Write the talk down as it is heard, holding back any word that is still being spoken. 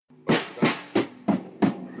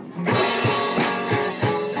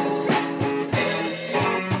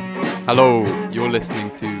Hello, you're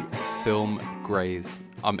listening to Film Graves.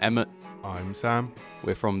 I'm Emmett. I'm Sam.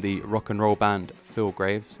 We're from the rock and roll band Phil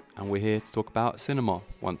Graves, and we're here to talk about cinema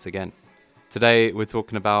once again. Today, we're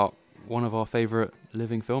talking about one of our favourite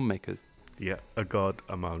living filmmakers. Yeah, a god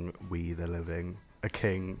among we the living, a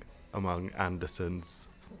king among Andersons.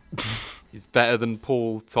 He's better than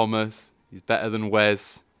Paul Thomas. He's better than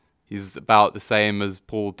Wes. He's about the same as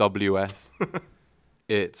Paul W.S.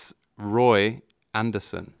 It's Roy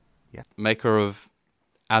Andersson, maker of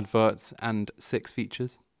Adverts and Six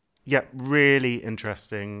Features. Yeah, really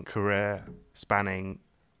interesting career spanning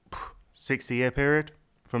 60-year period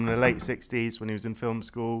from the late 60s when he was in film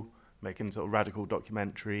school, making sort of radical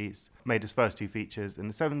documentaries, made his first two features in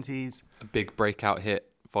the 70s. A big breakout hit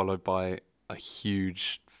followed by a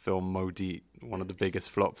huge film maudit, one of the biggest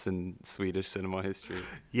flops in Swedish cinema history.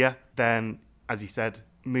 Yeah, then, as he said,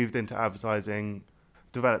 moved into advertising,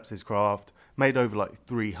 developed his craft, made over like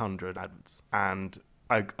 300 ads, and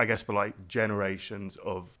I guess for like generations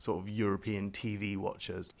of sort of European TV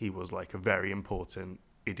watchers, he was like a very important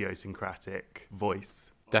idiosyncratic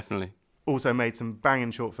voice. Definitely. Also made some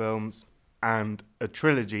banging short films and a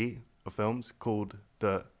trilogy of films called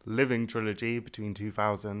the Living Trilogy between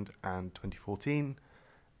 2000 and 2014.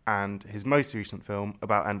 And his most recent film,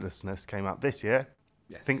 About Endlessness, came out this year.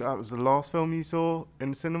 Yes. I think that was the last film you saw in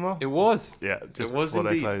the cinema. It was. Yeah, just it was before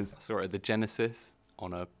indeed. they closed. I saw it at the Genesis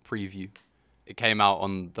on a preview. It came out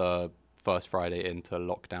on the first Friday into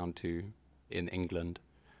lockdown 2 in England.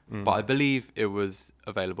 But I believe it was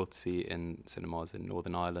available to see in cinemas in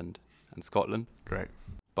Northern Ireland and Scotland. Great.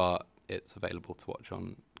 But it's available to watch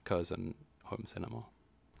on Curzon Home Cinema.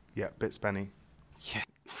 Yeah, bit spenny. Yeah.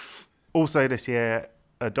 Also this year,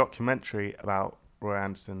 a documentary about Roy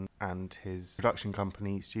Andersson and his production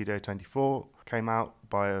company, Studio 24, came out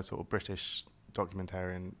by a sort of British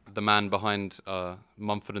documentarian. The man behind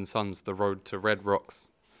Mumford & Sons, The Road to Red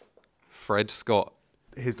Rocks, Fred Scott.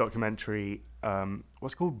 His documentary,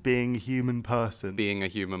 what's it called? Being a Human Person. Being a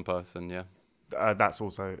Human Person, yeah. That's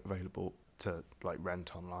also available to like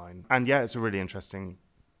rent online. And yeah, it's a really interesting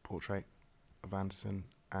portrait of Andersson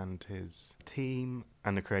and his team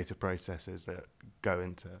and the creative processes that go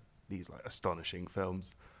into these like astonishing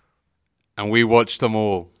films. And we watched them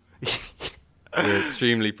all. We're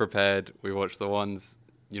extremely prepared. We watched the ones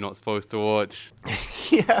you're not supposed to watch.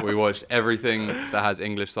 Yeah. We watched everything that has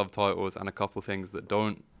English subtitles and a couple things that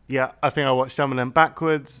don't. Yeah, I think I watched some of them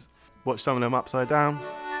backwards, watched some of them upside down.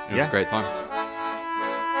 It was a great time.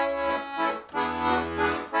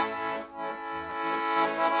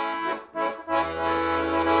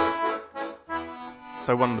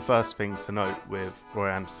 So one of the first things to note with Roy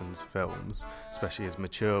Andersson's films, especially his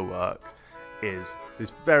mature work, is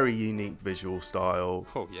this very unique visual style.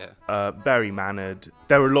 Oh, yeah. Very mannered.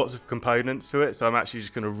 There are lots of components to it, so I'm actually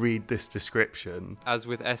just going to read this description. As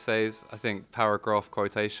with essays, I think paragraph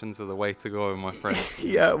quotations are the way to go, my friend.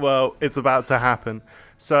 Yeah, well, it's about to happen.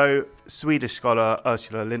 So Swedish scholar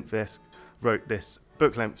Ursula Lindqvist wrote this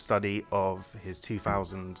book-length study of his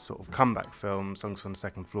 2000 sort of comeback film, Songs from the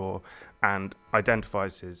Second Floor, and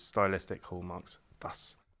identifies his stylistic hallmarks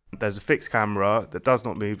thus. There's a fixed camera that does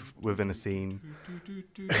not move within a scene,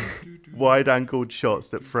 wide-angled shots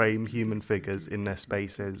that frame human figures in their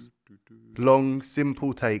spaces, long,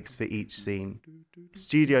 simple takes for each scene,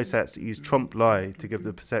 studio sets that use trompe-l'oeil to give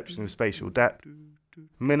the perception of spatial depth,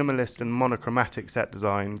 minimalist and monochromatic set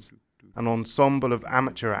designs, an ensemble of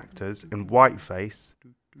amateur actors in whiteface,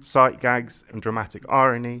 sight gags and dramatic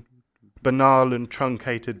irony, banal and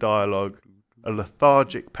truncated dialogue, a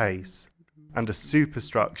lethargic pace, and a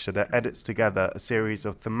superstructure that edits together a series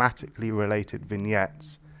of thematically related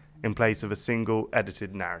vignettes in place of a single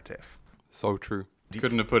edited narrative. So true.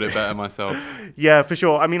 Couldn't have put it better myself. Yeah, for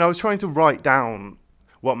sure. I mean, I was trying to write down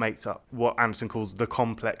what makes up what Andersson calls the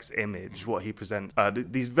complex image, what he presents,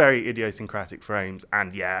 these very idiosyncratic frames.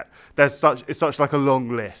 And yeah, it's such like a long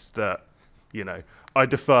list that, you know, I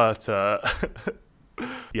defer to,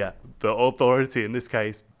 yeah, the authority in this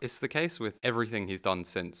case. It's the case with everything he's done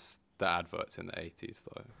since the adverts in the 80s,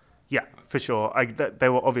 though. Yeah, for sure. They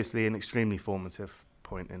were obviously an extremely formative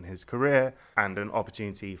point in his career and an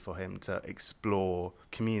opportunity for him to explore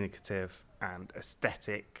communicative and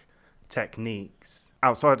aesthetic techniques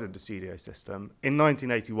outside of the studio system. In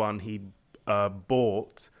 1981, he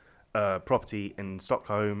bought a property in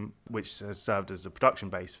Stockholm, which has served as the production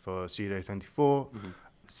base for Studio 24. Mm-hmm.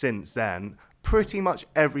 Since then, pretty much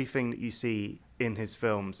everything that you see in his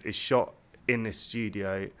films is shot in this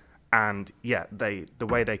studio. And yeah, the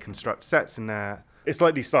way they construct sets in there, it's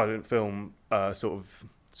like these silent film sort of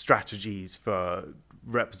strategies for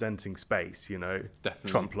representing space, you know.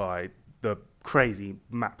 Definitely. Trompe-l'oeil, the crazy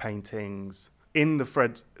matte paintings. In the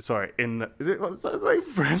Fred Scott?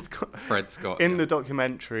 Fred Scott. In the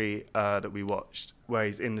documentary that we watched, where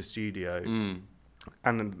he's in the studio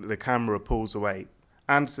and the camera pulls away,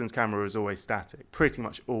 Anderson's camera is always static, pretty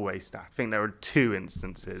much always static. I think there are 2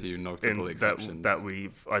 instances few notable exceptions that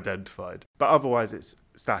we've identified, but otherwise it's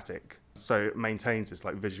static. So it maintains this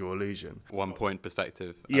like visual illusion. 1 point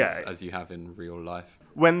perspective, as you have in real life.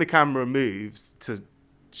 When the camera moves to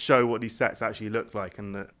show what these sets actually look like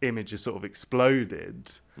and the image is sort of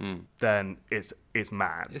exploded, then it's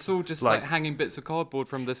mad. It's all just like hanging bits of cardboard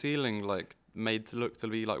from the ceiling, like made to look to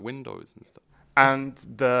be like windows and stuff. And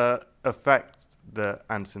the effect that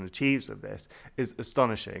Anderson achieves of this is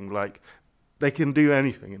astonishing. Like, they can do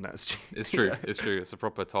anything in that studio. It's true. It's true. It's a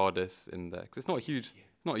proper TARDIS in there, because it's not a huge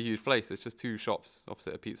place. It's just 2 shops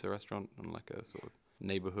opposite a pizza restaurant on like a sort of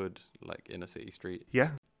neighborhood, like inner city street.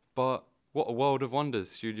 Yeah. But what a world of wonders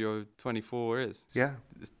Studio 24 is. Yeah.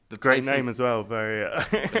 The Great name as well. Very,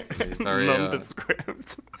 very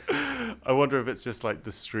nondescript. I wonder if it's just like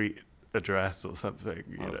the street address or something.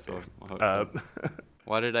 I hope so.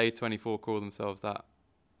 Why did A24 call themselves that?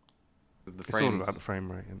 It's all about the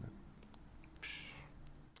frame rate, isn't it?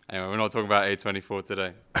 Anyway, we're not talking about A24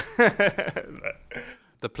 today.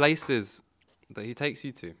 The places that he takes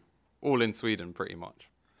you to, all in Sweden pretty much.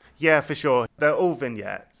 Yeah, for sure. They're all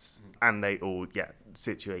vignettes, and they all,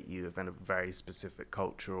 situate you within a very specific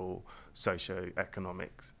cultural,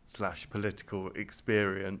 socio-economic / political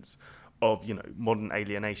experience of, modern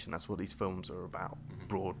alienation. That's what these films are about,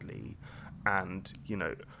 broadly. And,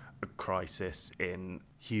 a crisis in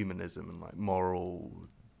humanism and, like, moral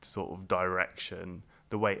sort of direction,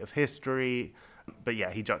 the weight of history. But,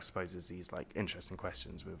 he juxtaposes these, like, interesting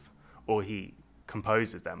questions or he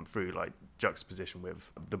composes them through, like, juxtaposition with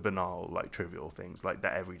the banal, like, trivial things, like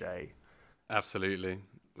the everyday. Absolutely.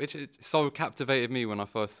 Which so captivated me when I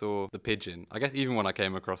first saw The Pigeon. I guess even when I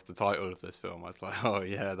came across the title of this film, I was like, oh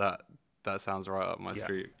yeah, that sounds right up my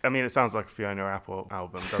street. I mean, it sounds like a Fiona Apple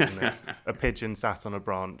album, doesn't it? A pigeon sat on a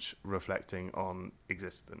branch reflecting on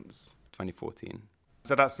existence. 2014.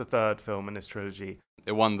 So that's the 3rd film in this trilogy.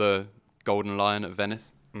 It won the Golden Lion at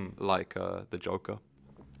Venice, like the Joker.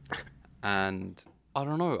 And I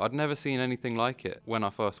don't know, I'd never seen anything like it when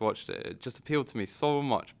I first watched it. It just appealed to me so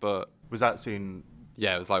much, but... Was that soon?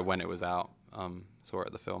 Yeah, it was like when it was out. Saw it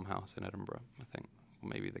at the Film House in Edinburgh, I think. Or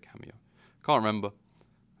maybe the Cameo. Can't remember.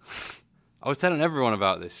 I was telling everyone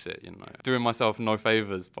about this shit, doing myself no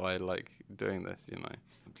favors by like doing this,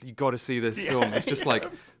 You got to see this film. It's just like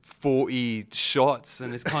 40 shots,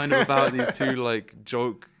 and it's kind of about these 2 like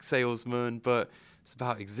joke salesmen, but it's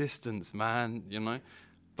about existence, man,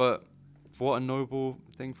 But what a noble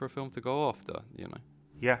thing for a film to go after,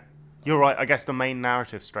 Yeah, you're right. I guess the main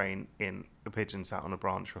narrative strain in A Pigeon Sat on a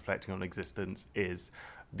Branch Reflecting on Existence is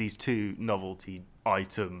these 2 novelty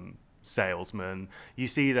item salesmen. You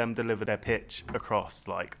see them deliver their pitch across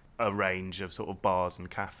like a range of sort of bars and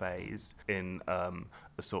cafes in a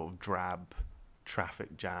sort of drab,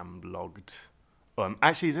 traffic jam logged.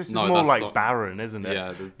 Actually, this is more like barren, isn't it?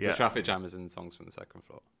 Yeah, the traffic jam is in Songs from the Second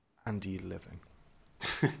Floor. And You Living.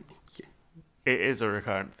 It is a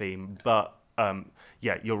recurrent theme, but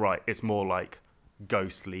you're right. It's more like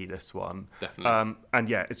ghostly, this one. Definitely.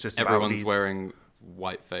 And it's just everyone's wearing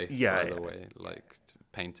white face, by the yeah. way, like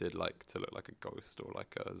painted like to look like a ghost or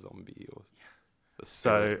like a zombie or.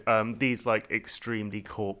 So these like extremely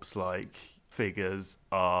corpse-like figures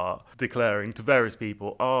are declaring to various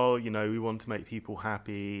people, oh, we want to make people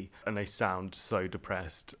happy, and they sound so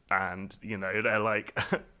depressed, and they're like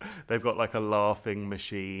they've got like a laughing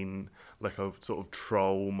machine, like a sort of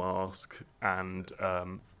troll mask, and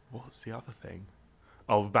what's the other thing?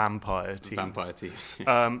 Oh, vampire teeth.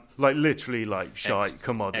 Like literally like shite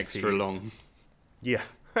commodities. Extra long. Yeah.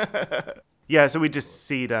 Yeah, so we just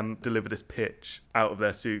see them deliver this pitch out of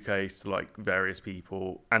their suitcase to like various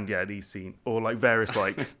people, and these scenes, or like various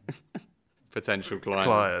like potential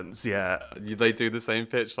clients. They do the same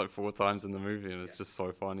pitch like 4 times in the movie, and it's just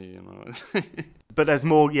so funny, But there's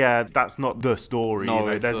more. That's not the story.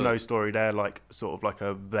 No, there's no story there. Like sort of like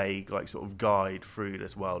a vague, like sort of guide through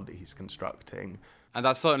this world that he's constructing. And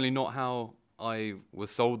that's certainly not how I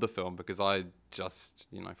was sold the film, because I just,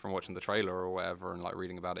 from watching the trailer or whatever and like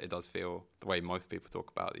reading about it, it does feel the way most people talk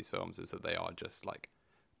about these films is that they are just like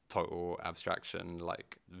total abstraction,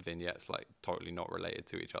 like vignettes, like totally not related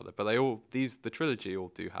to each other. But the trilogy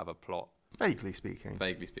all do have a plot. Vaguely speaking.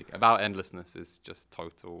 About endlessness is just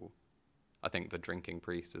total. I think the drinking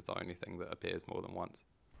priest is the only thing that appears more than once.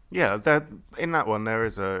 Yeah, in that one there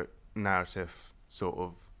is a narrative sort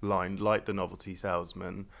of line, like the novelty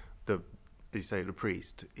salesman. The you say, the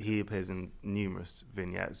priest, he appears in numerous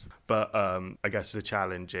vignettes. But I guess the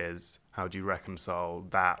challenge is, how do you reconcile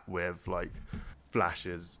that with like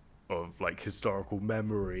flashes of like historical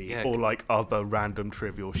memory or like other random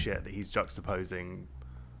trivial shit that he's juxtaposing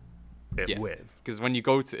it with? Because when you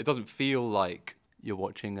go to, it doesn't feel like you're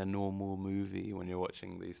watching a normal movie when you're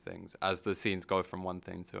watching these things, as the scenes go from one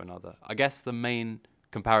thing to another. I guess the main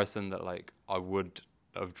comparison that like I would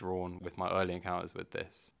have drawn with my early encounters with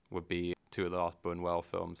this would be two of the last Buñuel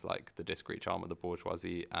films, like The Discreet Charm of the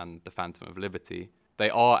Bourgeoisie and The Phantom of Liberty. They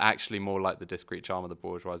are actually more like The Discreet Charm of the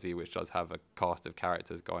Bourgeoisie, which does have a cast of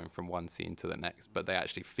characters going from one scene to the next, but they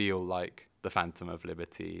actually feel like The Phantom of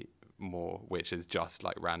Liberty more, which is just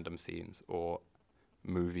like random scenes, or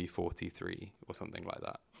Movie 43 or something like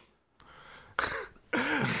that.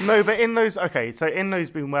 No, but in those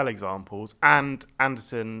Buñuel examples, and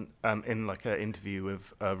Anderson in like an interview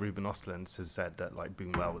with Ruben Östlund has said that like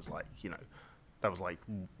Buñuel was like, you know, that was like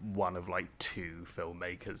one of like two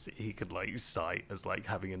filmmakers that he could like cite as like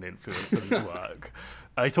having an influence on his work.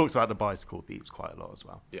 He talks about The Bicycle Thieves quite a lot as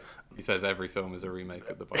well. Yeah, he says every film is a remake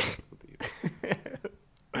of The Bicycle Thieves.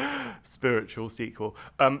 Spiritual sequel.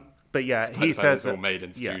 But yeah, he says it's all made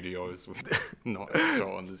in studios, not shot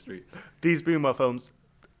on the street. These Buñuel films,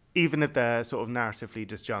 even if they're sort of narratively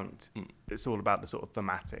disjunct, it's all about the sort of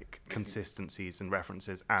thematic consistencies and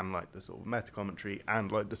references, and like the sort of meta commentary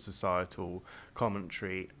and like the societal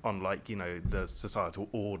commentary on like, you know, the societal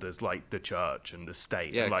orders like the church and the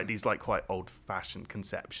state, and like these like quite old-fashioned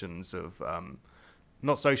conceptions of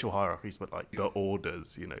not social hierarchies, but like the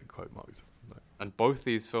orders, you know, quote marks. And both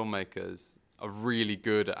these filmmakers are really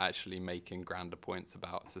good at actually making grander points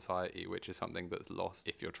about society, which is something that's lost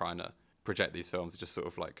if you're trying to project these films just sort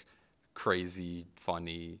of like crazy,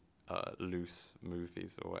 funny, loose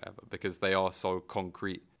movies or whatever, because they are so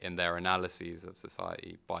concrete in their analyses of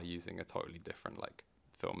society by using a totally different like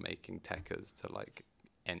filmmaking techers to like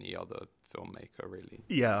any other filmmaker, really.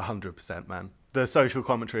 Yeah, 100%, man. The social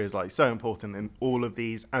commentary is like so important in all of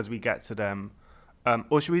these as we get to them.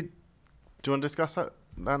 Or do you want to discuss that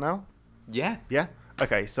now? Yeah. Yeah?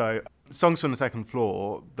 Okay, so Songs from the Second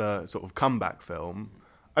Floor, the sort of comeback film,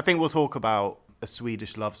 I think we'll talk about A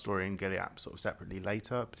Swedish Love Story in Gilead sort of separately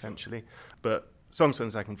later, potentially. But Songs from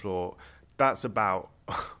the Second Floor, that's about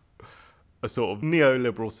a sort of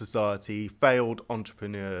neoliberal society, failed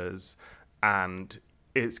entrepreneurs, and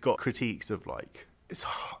it's got critiques of like... It's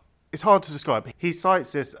hard to describe. He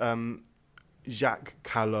cites this Jacques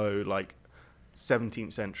Callot, like,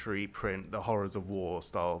 17th century print, The Horrors of War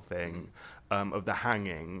style thing, of the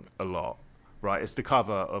hanging a lot, right? It's the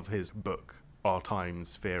cover of his book, Our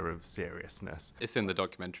Time's Fear of Seriousness. It's in the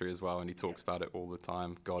documentary as well, and he talks about it all the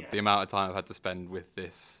time. God, the amount of time I've had to spend with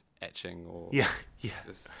this etching or...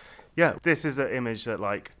 Yeah, this is an image that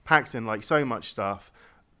like packs in like so much stuff.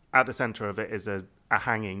 At the center of it is a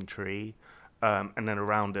hanging tree, and then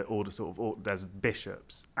around it all the sort of... there's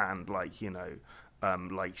bishops and like, you know...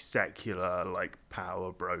 like secular, like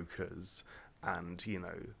power brokers, and you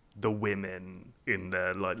know the women in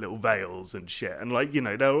their like little veils and shit, and like, you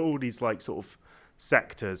know, there are all these like sort of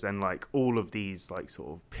sectors and like all of these like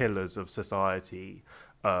sort of pillars of society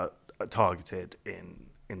targeted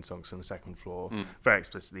in Songs from the Second Floor. Very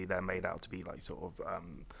explicitly, they're made out to be like sort of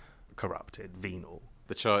corrupted, venal.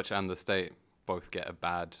 The church and the state both get a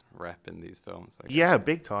bad rep in these films. Yeah,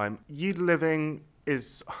 big time. You Living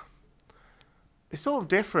is... It's sort of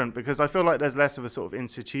different because I feel like there's less of a sort of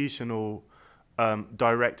institutional,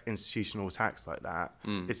 direct institutional attacks like that.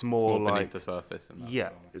 It's more like beneath the surface.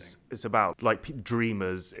 It's about like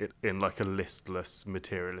dreamers in like a listless,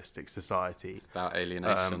 materialistic society. It's about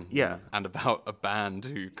alienation. And about a band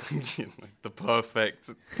who, you know, the perfect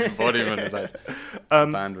embodiment of that. A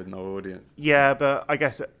band with no audience. Yeah, but I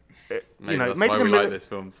guess... Maybe that's why we like these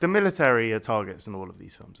films. The military are targets in all of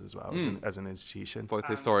these films as well, as an institution. Both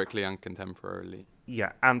historically and contemporarily.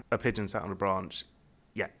 Yeah, and A Pigeon Sat on a Branch.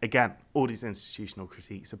 Yeah, again, all these institutional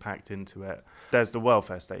critiques are packed into it. There's the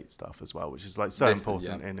welfare state stuff as well, which is like so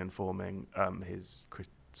important in informing his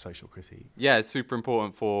social critique. Yeah, it's super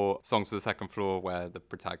important for Songs for the Second Floor, where the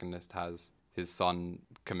protagonist has his son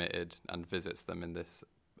committed and visits them in this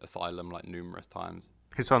asylum like numerous times.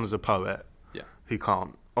 His son is a poet. Yeah. Who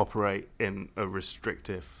can't operate in a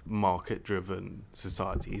restrictive, market-driven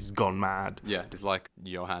society. He's gone mad. Yeah, it's like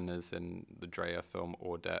Johannes in the Dreyer film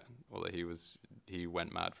Audette, or that he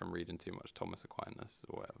went mad from reading too much Thomas Aquinas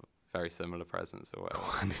or whatever. Very similar presence or whatever.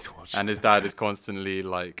 I need to watch and his dad is constantly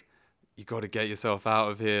like, you got to get yourself out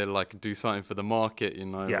of here, like do something for the market, you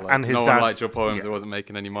know. Yeah, like, and his no dad's, one liked your poems, it wasn't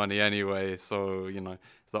making any money anyway, so, you know,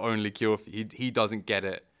 the only cure, he doesn't get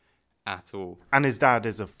it at all. And his dad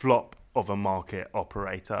is a flop of a market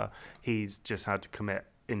operator. He's just had to commit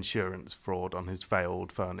insurance fraud on his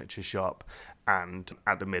failed furniture shop, and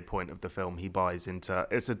at the midpoint of the film he buys into,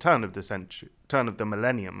 it's a turn of the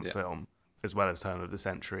millennium film as well as turn of the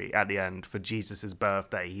century. At the end, for Jesus's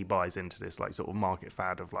birthday, he buys into this like sort of market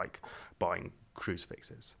fad of like buying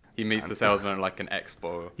crucifixes. He meets the salesman at like an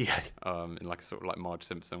expo. Yeah. In like a sort of like Marge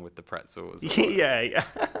Simpson with the pretzels. Yeah.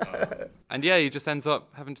 And yeah, he just ends up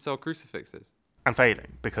having to sell crucifixes. And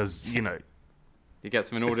failing because, you know, he gets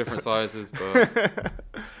them in all different sizes, but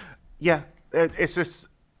yeah, it's just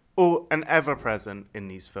all and ever present in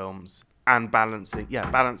these films, and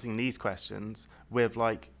balancing these questions with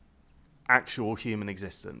like actual human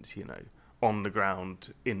existence, you know, on the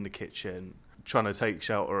ground, in the kitchen, trying to take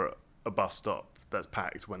shelter at a bus stop that's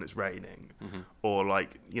packed when it's raining, or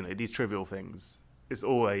like, you know, these trivial things. It's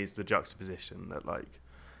always the juxtaposition that like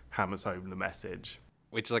hammers home the message,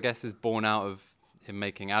 which I guess is born out of him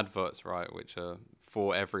making adverts, right, which are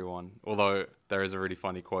for everyone. Although there is a really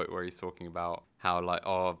funny quote where he's talking about how like,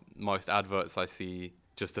 oh, most adverts I see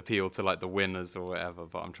just appeal to like the winners or whatever,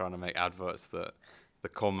 but I'm trying to make adverts that the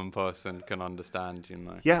common person can understand, you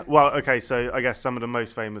know. Yeah, well, okay, so I guess some of the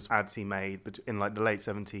most famous ads he made in like the late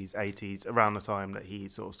 70s, 80s, around the time that he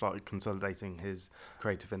sort of started consolidating his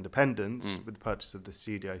creative independence with the purchase of the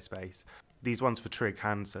studio space. These ones for Trig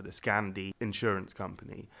Hansa, the Scandi insurance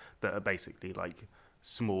company, that are basically like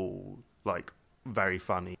small, like very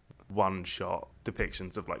funny one-shot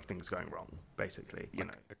depictions of like things going wrong, basically. You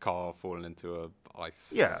know, a car falling into a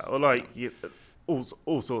ice. Yeah, or like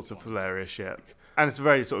all sorts of hilarious shit. And it's a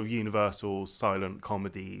very sort of universal silent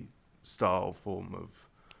comedy style form of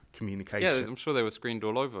communication. Yeah, I'm sure they were screened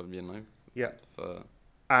all over, you know. Yeah. For...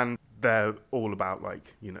 And they're all about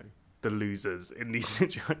like, you know, the losers in these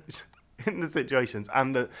situations.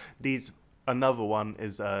 And another one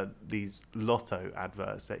is these lotto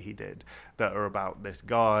adverts that he did that are about this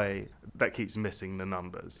guy that keeps missing the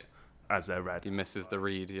numbers as they're read. He misses the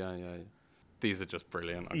read, yeah. These are just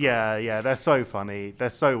brilliant. Yeah, they're so funny.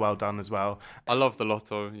 They're so well done as well. I love the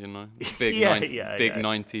lotto, you know. Big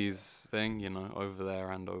 90s thing, you know, over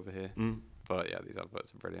there and over here. But yeah, these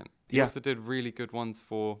adverts are brilliant. He also did really good ones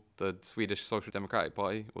for the Swedish Social Democratic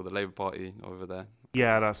Party or the Labour Party over there.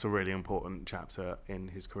 Yeah, that's a really important chapter in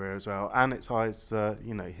his career as well. And it ties,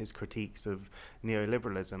 you know, his critiques of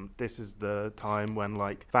neoliberalism. This is the time when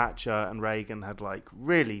like Thatcher and Reagan had like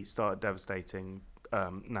really started devastating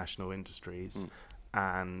national industries,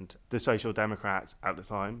 and the Social Democrats at the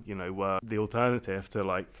time, you know, were the alternative to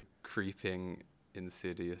like creeping,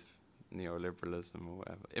 insidious neoliberalism or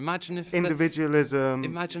whatever. Imagine if individualism.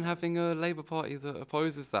 Imagine having a Labour Party that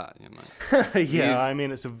opposes that, you know. Yeah, I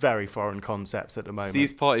mean, it's a very foreign concept at the moment.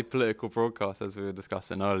 These party political broadcasts, as we were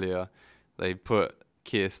discussing earlier, they put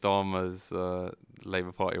Keir Starmer's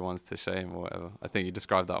Labour Party ones to shame or whatever. I think you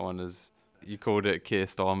described that one as, you called it Keir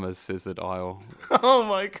Starmer's Scissored Aisle. Oh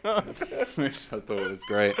my god. Which I thought was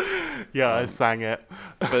great. Yeah, I sang it.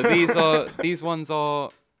 But these ones are,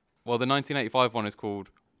 well, the 1985 one is called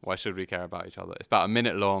Why Should We Care About Each Other? It's about a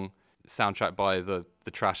minute long, soundtrack by the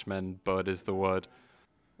Trashmen, Bird is the Word,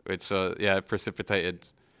 which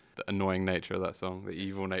precipitated the annoying nature of that song, the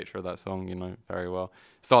evil nature of that song, you know, very well.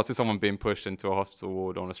 It starts with someone being pushed into a hospital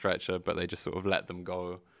ward on a stretcher, but they just sort of let them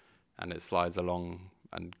go, and it slides along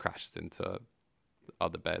and crashes into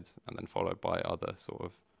other beds, and then followed by other sort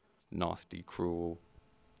of nasty, cruel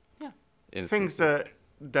things that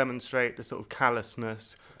demonstrate the sort of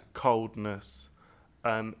callousness, coldness,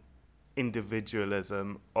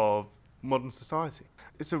 individualism of modern society.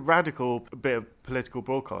 It's a radical bit of political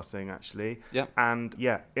broadcasting, actually. Yeah. And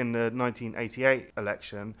in the 1988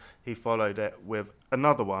 election, he followed it with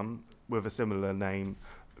another one with a similar name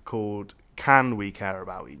called Can We Care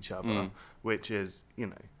About Each Other? Which is, you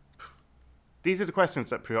know, these are the questions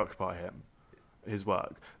that preoccupy him, his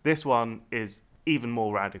work. This one is even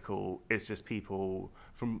more radical. It's just people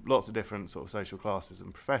from lots of different sort of social classes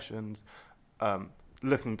and professions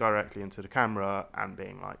looking directly into the camera and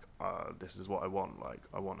being like, this is what I want. Like,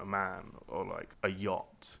 I want a man, or like a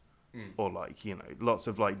yacht, or like, you know, lots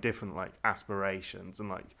of like different like aspirations. And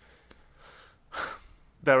like,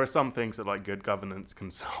 there are some things that like good governance can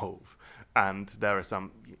solve, and there are some,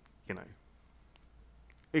 you know,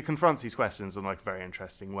 it confronts these questions in like a very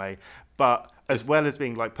interesting way, but as well as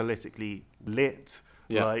being like politically lit,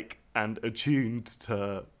 like, and attuned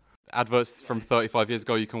to adverts from 35 years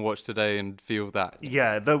ago you can watch today and feel that.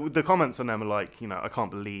 Yeah, the comments on them are like, you know, I can't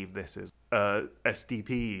believe this is a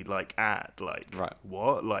SDP like ad. Like, right.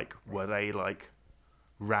 What? Like, were they like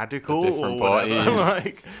radical a different or party?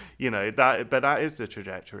 Like, you know, but that is the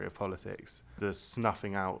trajectory of politics, the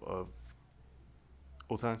snuffing out of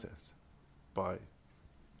alternatives. by.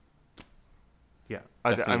 Yeah,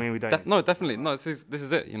 Definitely. I mean, we don't. No, definitely. No, this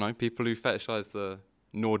is it. You know, people who fetishize the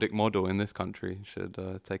Nordic model in this country should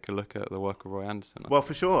take a look at the work of Roy Andersson. Well,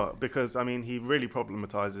 for sure, because I mean, he really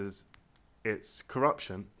problematizes its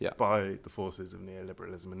corruption by the forces of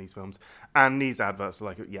neoliberalism in these films, and these adverts are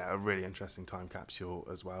like a really interesting time capsule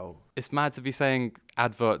as well. It's mad to be saying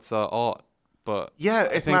adverts are art, but yeah,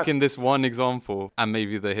 I think in this one example, and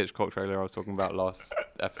maybe the Hitchcock trailer I was talking about last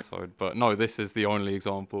episode, but no, this is the only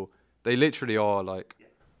example. They literally are like.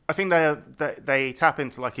 I think they tap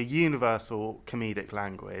into like a universal comedic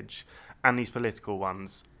language, and these political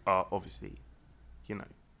ones are obviously,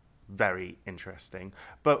 very interesting.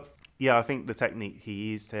 But yeah, I think the technique he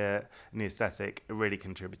used here and the aesthetic really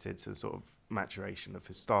contributed to the sort of maturation of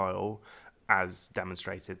his style, as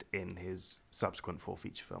demonstrated in his subsequent 4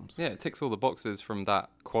 feature films. Yeah, it ticks all the boxes from that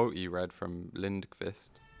quote you read from Lindqvist.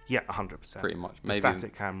 Yeah, 100%. Pretty much. The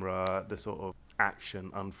static camera, the sort of action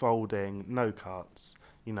unfolding, no cuts,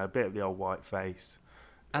 a bit of the old white face.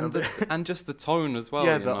 And just the tone as well.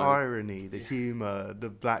 Yeah, the irony, the humour, the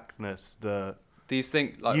blackness, these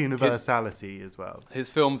things, like universality as well. His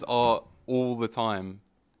films are all the time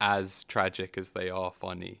as tragic as they are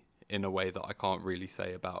funny, in a way that I can't really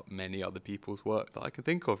say about many other people's work that I can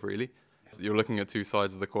think of, really. You're looking at two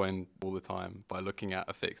sides of the coin all the time by looking at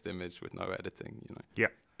a fixed image with no editing, Yeah.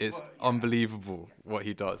 It's unbelievable what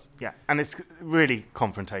he does. Yeah, and it's really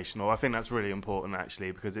confrontational. I think that's really important,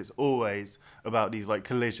 actually, because it's always about these, like,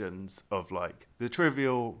 collisions of, like, the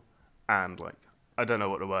trivial and, like, I don't know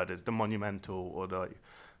what the word is, the monumental or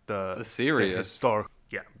the serious. The historical.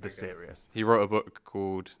 Yeah, the serious. He wrote a book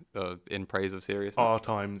called In Praise of Seriousness. Our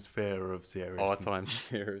Time's Fear of Seriousness. Our Time's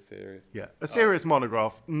Fear of Seriousness. Yeah, a serious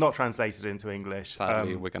monograph, not translated into English.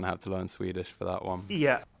 Sadly, we're going to have to learn Swedish for that one.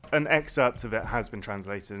 Yeah, an excerpt of it has been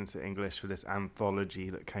translated into English for this anthology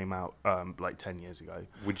that came out like 10 years ago.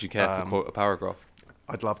 Would you care to quote a paragraph?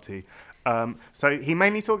 I'd love to. So he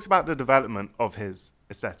mainly talks about the development of his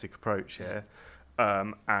aesthetic approach here,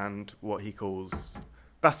 and what he calls...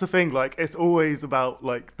 That's the thing, like, it's always about,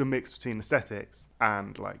 like, the mix between aesthetics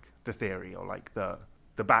and, like, the theory or, like, the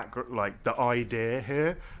background, like, the idea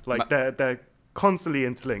here. Like, they're constantly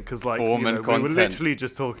interlinked because, like, we were literally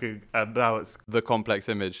just talking, and now it's... The complex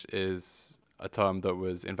image is a term that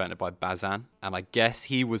was invented by Bazin, and I guess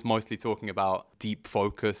he was mostly talking about deep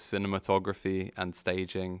focus cinematography and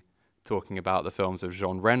staging, talking about the films of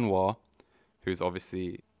Jean Renoir, who's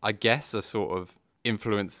obviously, I guess, a sort of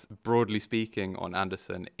influence, broadly speaking, on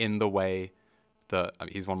Andersson in the way that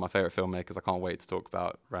he's one of my favourite filmmakers. I can't wait to talk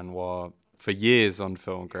about Renoir for years on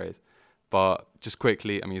Film Grade. But just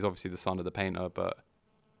quickly, he's obviously the son of the painter, but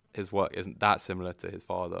his work isn't that similar to his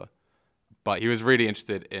father. But he was really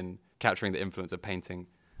interested in capturing the influence of painting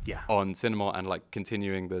on cinema and like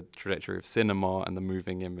continuing the trajectory of cinema and the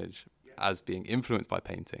moving image as being influenced by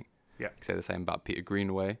painting. Yeah. You could say the same about Peter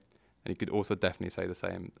Greenaway, and you could also definitely say the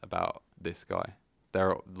same about this guy. There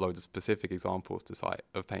are loads of specific examples to cite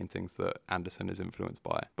of paintings that Andersson is influenced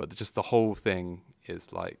by, but just the whole thing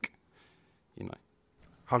is like,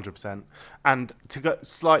 100%. And to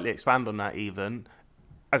slightly expand on that, even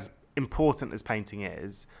as important as painting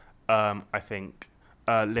is, I think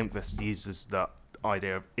Lindqvist uses the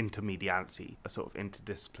idea of intermediality, a sort of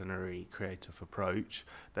interdisciplinary creative approach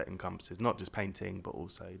that encompasses not just painting, but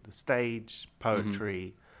also the stage,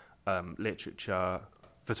 poetry, literature,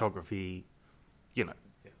 photography,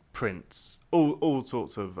 prints, all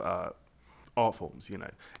sorts of art forms,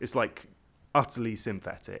 It's like utterly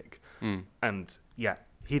synthetic. And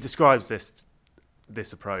he describes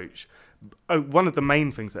this approach. One of the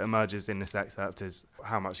main things that emerges in this excerpt is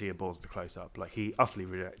how much he abhors the close-up. Like, he utterly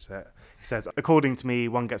rejects it. He says, according to me,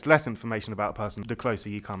 one gets less information about a person the closer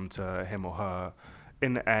you come to him or her.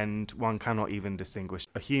 In the end, one cannot even distinguish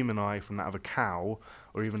a human eye from that of a cow,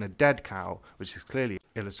 or even a dead cow, which is clearly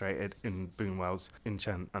illustrated in Buñuel's In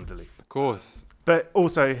Chien Andalou. Of course. But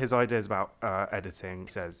also his ideas about editing. He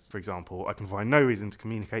says, for example, I can find no reason to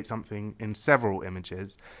communicate something in several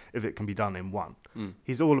images if it can be done in one.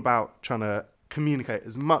 He's all about trying to communicate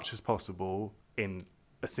as much as possible in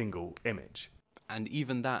a single image. And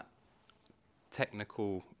even that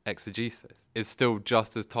technical exegesis is still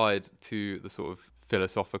just as tied to the sort of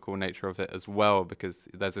philosophical nature of it as well, because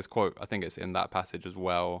there's this quote, I think it's in that passage as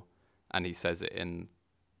well, and he says it in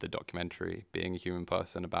the documentary, Being a Human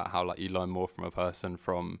Person, about how like you learn more from a person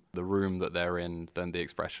from the room that they're in than the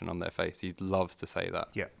expression on their face. He loves to say that.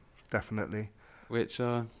 Yeah, definitely. Which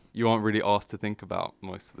you aren't really asked to think about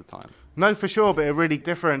most of the time. No, for sure, but it really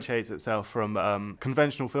differentiates itself from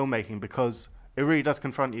conventional filmmaking, because it really does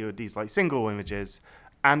confront you with these like single images,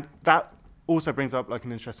 and that also brings up like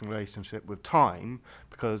an interesting relationship with time,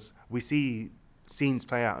 because we see scenes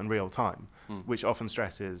play out in real time, which often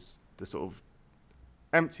stresses the sort of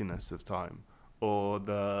emptiness of time, or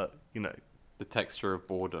the texture of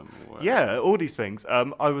boredom. Yeah, all these things.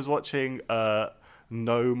 I was watching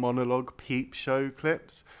no monologue peep show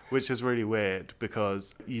clips, which is really weird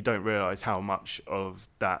because you don't realize how much of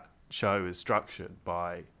that show is structured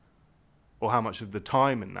by, or how much of the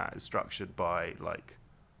time in that is structured by like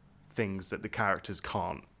things that the characters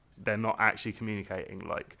can't. They're not actually communicating,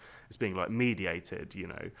 like it's being like mediated,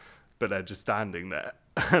 but they're just standing there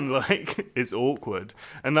and like it's awkward.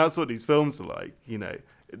 And that's what these films are like,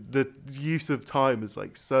 the use of time is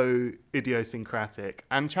like so idiosyncratic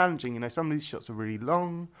and challenging. Some of these shots are really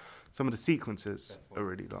long, some of the sequences are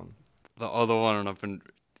really long. The other one, and I've been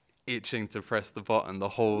itching to press the button the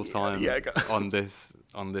whole time on this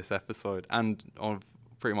episode and on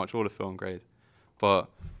pretty much all the film grades, but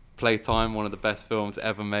Playtime, one of the best films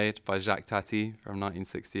ever made by Jacques Tati from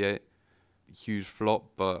 1968. Huge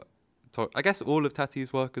flop, but I guess all of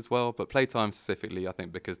Tati's work as well, but Playtime specifically, I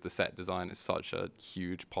think because the set design is such a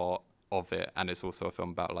huge part of it, and it's also a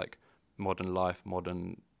film about like modern life,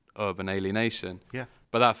 modern urban alienation. Yeah.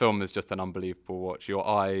 But that film is just an unbelievable watch.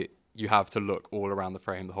 You have to look all around the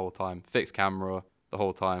frame the whole time, fixed camera the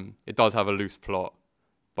whole time. It does have a loose plot,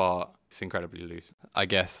 but it's incredibly loose. I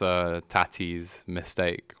guess Tati's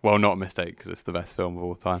mistake, well, not a mistake because it's the best film of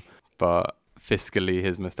all time, but fiscally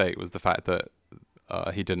his mistake was the fact that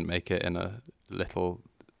he didn't make it in a little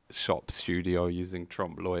shop studio using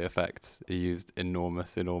trompe l'oeil effects. He used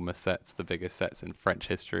enormous sets, the biggest sets in French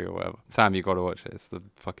history or whatever. Sam, you got to watch it. It's the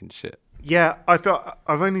fucking shit. Yeah, I've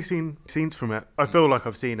only seen scenes from it. I feel like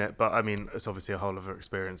I've seen it, but I mean, it's obviously a whole other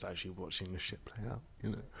experience actually watching the shit play out,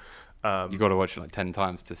 You got to watch it like 10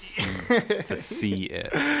 times to see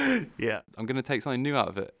it. Yeah. I'm going to take something new out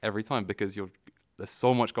of it every time because there's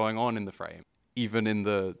so much going on in the frame, even in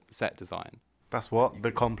the set design. That's what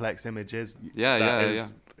the complex image is. Yeah.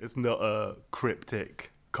 It's not a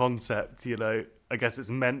cryptic concept, I guess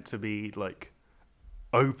it's meant to be like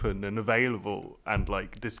open and available and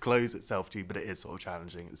like disclose itself to you, but it is sort of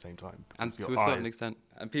challenging at the same time. And to a certain extent.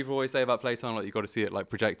 And people always say about Playtime, like you got to see it like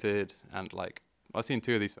projected, and like I've seen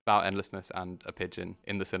two of these, About Endlessness and A Pigeon,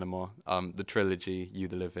 in the cinema. The trilogy, You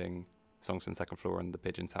the Living, Songs from the Second Floor, and The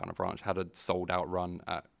Pigeon Town and Branch had a sold out run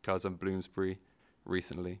at Curzon Bloomsbury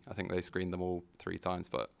recently. I think they screened them all 3 times,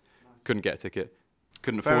 but couldn't get a ticket.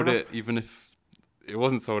 Couldn't afford it, even if it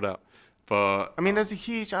wasn't sold out. But I mean, there's a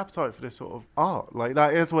huge appetite for this sort of art. Like,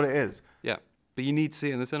 that is what it is. Yeah. But you need to see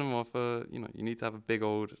it in the cinema for, you need to have a big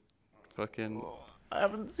old fucking... I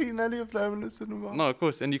haven't seen any of them in the cinema. No, of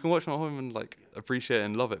course. And you can watch them at home and, like, appreciate it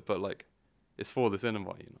and love it. But, like, it's for the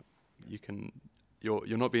cinema, You can...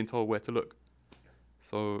 You're not being told where to look.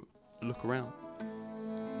 So, look around.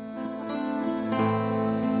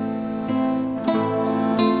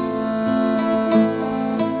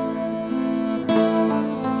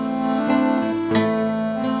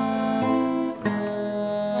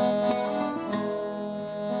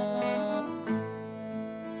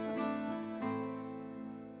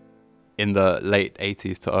 In the late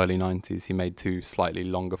 80s to early 90s, he made 2 slightly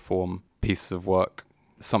longer form pieces of work.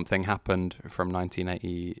 Something Happened from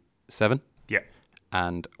 1987. Yeah.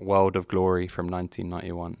 And World of Glory from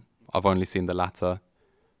 1991. I've only seen the latter.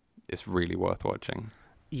 It's really worth watching.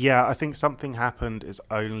 Yeah, I think Something Happened is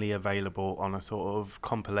only available on a sort of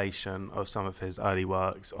compilation of some of his early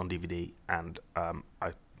works on DVD, and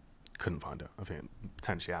I couldn't find it. I think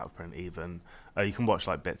potentially out of print even. You can watch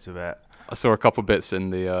like bits of it. I saw a couple bits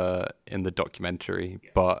in the documentary,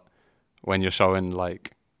 but when you're showing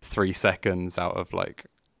like 3 seconds out of like,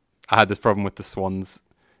 I had this problem with the Swans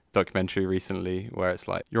documentary recently where it's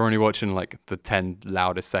like you're only watching like the 10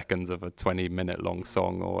 loudest seconds of a 20-minute long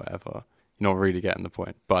song or whatever. You're not really getting the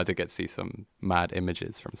point. But I did get to see some mad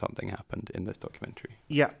images from Something Happened in this documentary.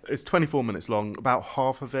 Yeah, it's 24 minutes long. About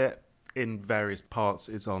half of it in various parts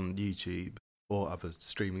is on YouTube or other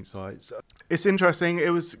streaming sites. It's interesting. It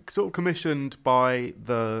was sort of commissioned by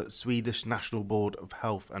the Swedish National Board of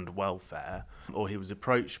Health and Welfare, or he was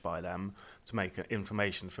approached by them to make an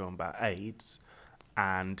information film about AIDS.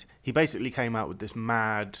 And he basically came out with this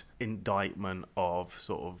mad indictment of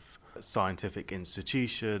sort of scientific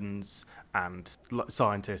institutions and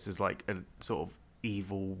scientists as like a sort of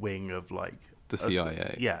evil wing of like... The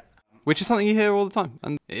CIA. Yeah. Which is something you hear all the time.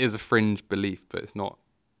 And it is a fringe belief, but it's not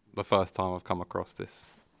the first time I've come across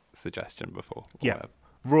this suggestion before. Yeah. Whatever.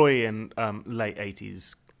 Roy in late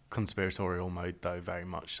 80s conspiratorial mode, though, very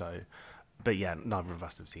much so. But yeah, neither of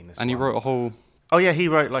us have seen this And one. he wrote a whole... Oh yeah, he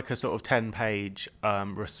wrote like a sort of 10-page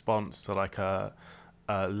response to like a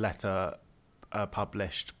letter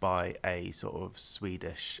published by a sort of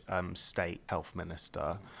Swedish state health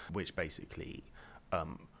minister, which basically,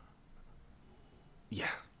 I'm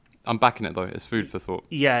backing it though. It's food for thought.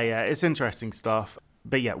 Yeah, it's interesting stuff.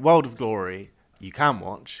 But yeah, World of Glory, you can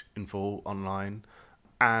watch in full online.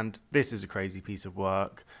 And this is a crazy piece of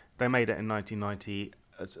work. They made it in 1990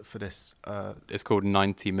 for this. It's called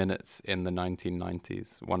 90 Minutes in the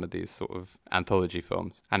 1990s, one of these sort of anthology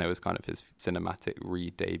films. And it was kind of his cinematic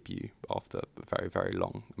re-debut after a very, very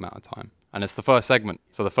long amount of time. And it's the first segment.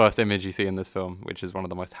 So the first image you see in this film, which is one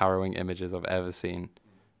of the most harrowing images I've ever seen,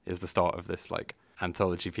 is the start of this like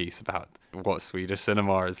anthology piece about what Swedish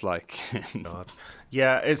cinema is like. God.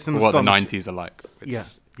 Yeah, it's an what the 90s are like. Yeah.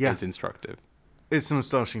 It's instructive. It's an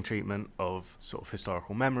astonishing treatment of sort of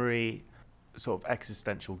historical memory, sort of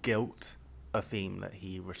existential guilt, a theme that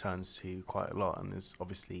he returns to quite a lot and is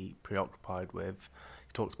obviously preoccupied with.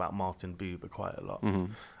 He talks about Martin Buber quite a lot.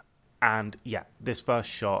 Mm-hmm. And yeah, this first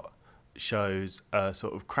shot shows a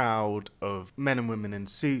sort of crowd of men and women in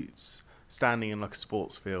suits standing in like a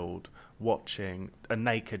sports field watching a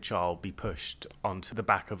naked child be pushed onto the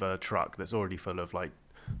back of a truck that's already full of like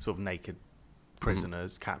sort of naked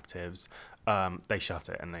prisoners, captives. They shut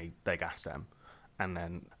it and they gas them. And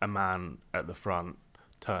then a man at the front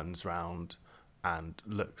turns round and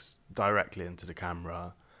looks directly into the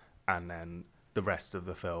camera. And then the rest of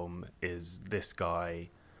the film is this guy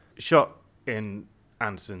shot in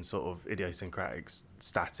Anderson's sort of idiosyncratic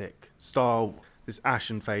static style. This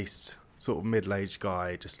ashen-faced sort of middle-aged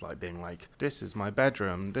guy just like being like, this is my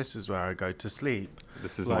bedroom, this is where I go to sleep.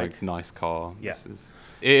 This is like, my nice car. Yeah.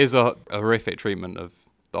 It is a horrific treatment of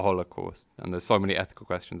the Holocaust, and there's so many ethical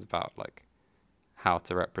questions about like how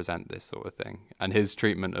to represent this sort of thing. And his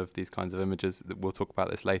treatment of these kinds of images, we'll talk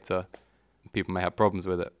about this later, people may have problems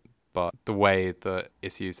with it, but the way that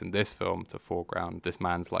it's used in this film to foreground this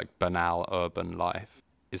man's like banal urban life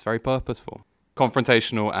is very purposeful,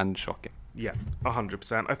 confrontational and shocking. Yeah,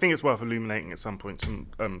 100%. I think it's worth illuminating at some point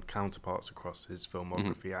some counterparts across his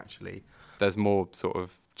filmography, actually. There's more sort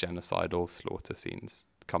of genocidal slaughter scenes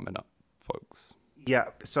coming up, folks. Yeah,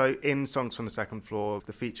 so in Songs from the Second Floor,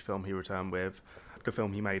 the feature film he returned with, the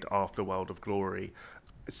film he made after World of Glory,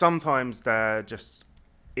 sometimes they're just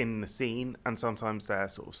in the scene and sometimes they're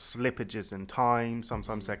sort of slippages in time,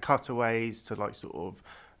 sometimes they're cutaways to like sort of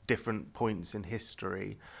different points in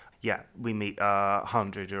history. Yeah, we meet a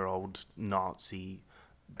 100-year-old Nazi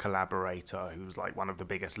collaborator who's like one of the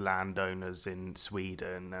biggest landowners in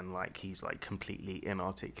Sweden, and like he's like completely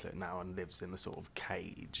inarticulate now and lives in a sort of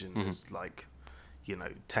cage and is like, you know,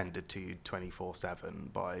 tended to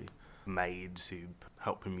 24/7 by maids who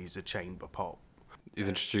help him use a chamber pot. He's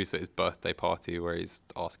introduced at his birthday party where he's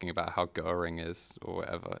asking about how Goering is or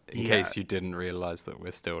whatever, in case you didn't realise that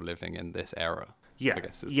we're still living in this era. Yeah, I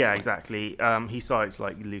guess exactly. He cites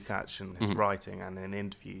like Lukács in his writing, and in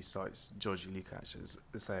interviews cites Georgi Lukács as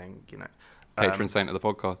saying, you know, patron saint of the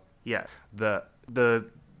podcast. Yeah, the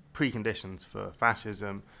preconditions for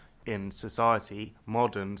fascism in society,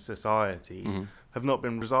 modern society, have not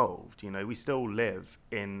been resolved. You know, we still live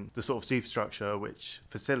in the sort of superstructure which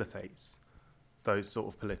facilitates those sort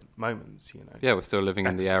of political moments. You know. Yeah, we're still living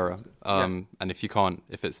in the era, and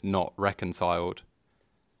if it's not reconciled,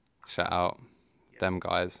 shout out them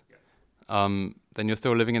guys, then you're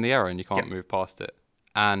still living in the era and you can't move past it.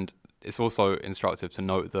 And it's also instructive to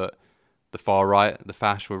note that the far right, the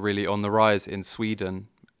Fash, were really on the rise in Sweden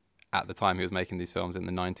at the time he was making these films, in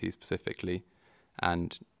the 90s specifically.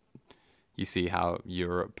 And you see how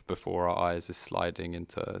Europe before our eyes is sliding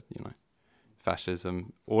into, you know,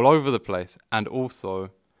 fascism all over the place. And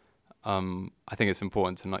also, I think it's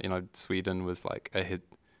important to note, you know, Sweden was like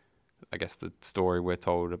I guess the story we're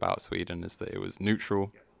told about Sweden is that it was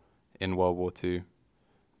neutral in World War II,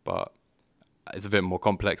 but it's a bit more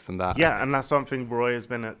complex than that. Yeah, and that's something Roy has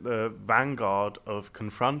been at the vanguard of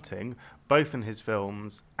confronting, both in his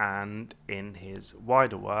films and in his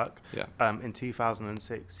wider work. Yeah. In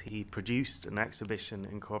 2006, he produced an exhibition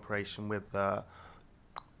in cooperation with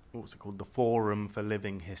what's it called? The Forum for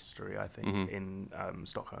Living History, I think, in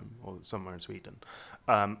Stockholm or somewhere in Sweden,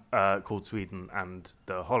 called Sweden and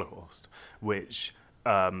the Holocaust, which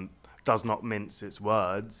does not mince its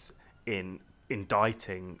words in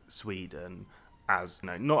indicting Sweden as, you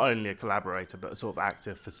know, not only a collaborator but a sort of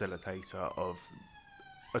active facilitator of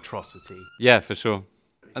atrocity. Yeah, for sure.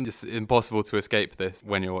 And it's impossible to escape this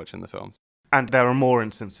when you're watching the films. And there are more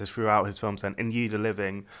instances throughout his films. And in You the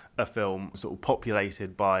Living, a film sort of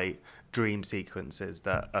populated by dream sequences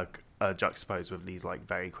that are juxtaposed with these like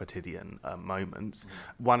very quotidian moments.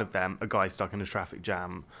 One of them, a guy stuck in a traffic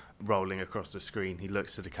jam rolling across the screen. He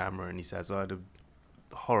looks to the camera and he says, "I had a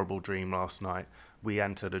horrible dream last night. We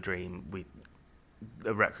entered a dream.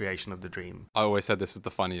 A recreation of the dream. I always said this is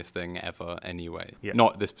the funniest thing ever anyway. Yeah.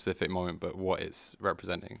 Not this specific moment, but what it's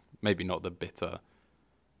representing. Maybe not the bitter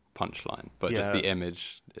punchline, but just the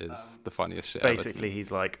image is the funniest shit ever to Basically, me.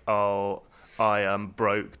 he's like, oh, I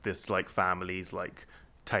broke this like family's like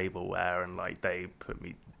tableware and like they put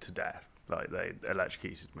me to death. Like they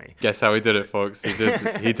electrocuted me. Guess how he did it, folks? He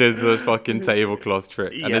did the fucking tablecloth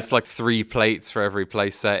trick. And it's like 3 plates for every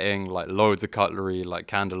place setting, like loads of cutlery, like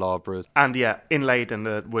candelabras. And yeah, inlaid in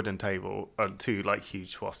the wooden table are 2 like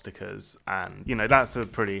huge swastikas. And, you know, that's a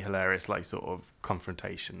pretty hilarious like sort of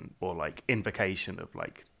confrontation or like invocation of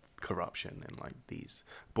like corruption in like these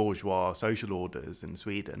bourgeois social orders in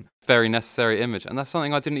Sweden. Very necessary image. And that's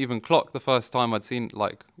something I didn't even clock the first time I'd seen,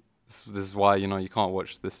 like, this is why, you know, you can't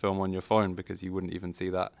watch this film on your phone because you wouldn't even see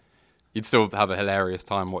that. You'd still have a hilarious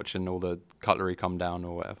time watching all the cutlery come down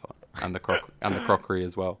or whatever, and the crockery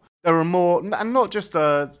as well. There are more, and not just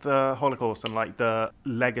the Holocaust and like the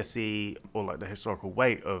legacy or like the historical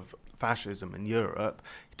weight of fascism in Europe.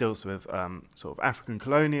 It deals with sort of African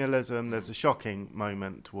colonialism. There's a shocking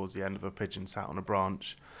moment towards the end of A Pigeon Sat on a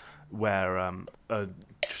Branch where a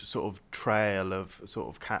sort of trail of sort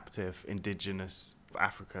of captive indigenous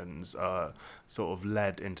Africans are sort of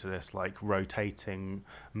led into this like rotating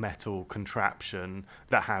metal contraption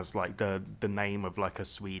that has like the name of like a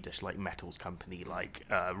Swedish like metals company like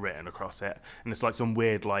written across it, and it's like some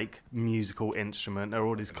weird like musical instrument. There are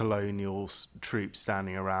all these colonial troops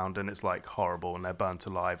standing around, and it's like horrible, and they're burnt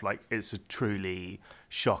alive. Like it's a truly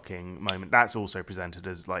shocking moment. That's also presented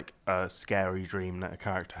as like a scary dream that a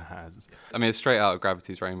character has. I mean, it's straight out of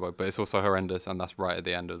Gravity's Rainbow, but it's also horrendous, and that's right at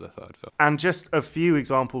the end of the third film. And just a few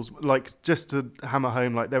examples, like just to hammer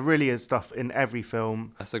home, like there really is stuff in every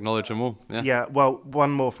film. Let's acknowledge them all. Yeah. Yeah, well,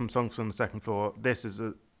 one more from Songs from the Second Floor. This is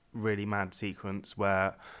a really mad sequence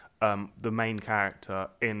where the main character,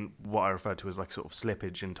 in what I refer to as like sort of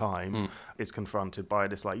slippage in time, is confronted by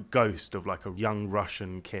this like ghost of like a young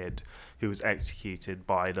Russian kid who was executed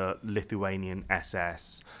by the Lithuanian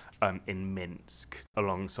SS in Minsk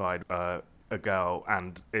alongside a girl,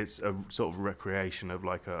 and it's a sort of recreation of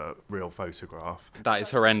like a real photograph. That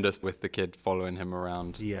is horrendous with the kid following him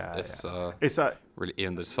around. Yeah, it's really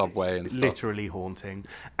in the subway and stuff. Literally haunting,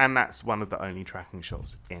 and that's one of the only tracking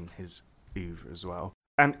shots in his oeuvre as well.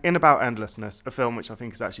 And in About Endlessness, a film which I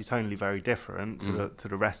think is actually tonally very different to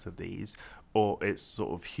the rest of these, or its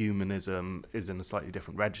sort of humanism is in a slightly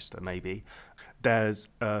different register maybe. There's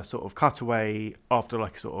a sort of cutaway after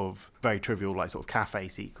like a sort of very trivial like sort of cafe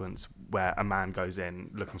sequence where a man goes in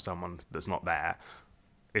looking for someone that's not there.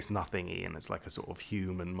 It's nothingy, and it's like a sort of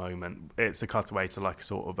human moment. It's a cutaway to like a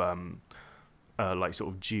sort of like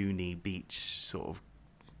sort of Juney beach sort of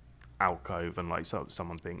alcove, and like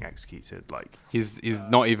someone's being executed. Like he's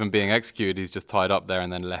not even being executed. He's just tied up there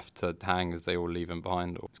and then left to hang as they all leave him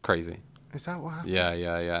behind. It's crazy. Is that what happened?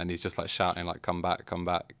 Yeah. And he's just like shouting like, come back,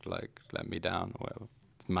 like let me down or whatever.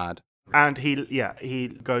 It's mad. And he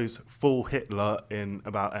goes full Hitler in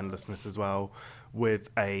About Endlessness as well, with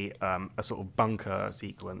a sort of bunker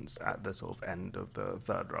sequence at the sort of end of the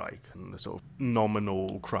Third Reich and the sort of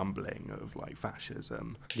nominal crumbling of like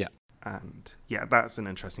fascism. Yeah. And yeah, that's an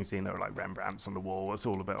interesting scene. There were like Rembrandts on the wall. It's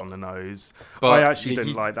all a bit on the nose. But I actually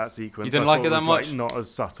didn't like that sequence. You didn't I like it that was, much? Like, not as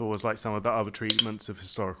subtle as like some of the other treatments of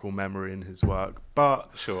historical memory in his work. But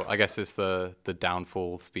sure, I guess it's the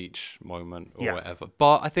downfall speech moment or whatever.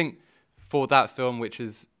 But I think for that film, which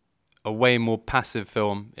is a way more passive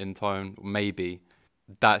film in tone, maybe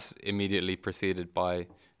that's immediately preceded by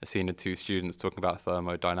a scene of 2 students talking about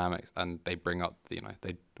thermodynamics, and they bring up,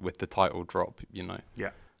 they with the title drop,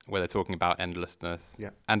 where they're talking about endlessness. Yeah.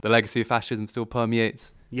 And the legacy of fascism still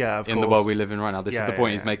permeates of in course. the world we live in right now. This is the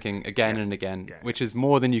point he's making again and again, which is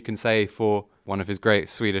more than you can say for one of his great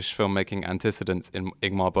Swedish filmmaking antecedents in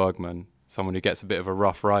Ingmar Bergman, someone who gets a bit of a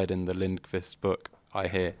rough ride in the Lindqvist book, I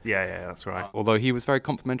hear. Yeah, that's right. Although he was very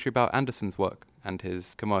complimentary about Anderson's work and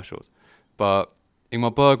his commercials. But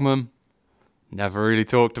Ingmar Bergman never really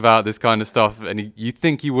talked about this kind of stuff, and you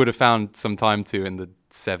think he would have found some time to in the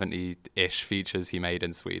 70-ish features he made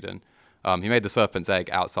in Sweden. He made The Serpent's Egg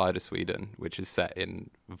outside of Sweden, which is set in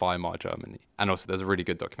Weimar, Germany. And also there's a really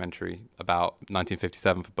good documentary about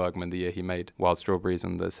 1957 for Bergman, the year he made Wild Strawberries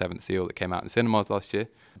and The Seventh Seal, that came out in cinemas last year.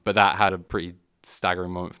 But that had a pretty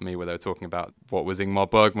staggering moment for me where they were talking about what was Ingmar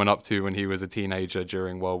Bergman up to when he was a teenager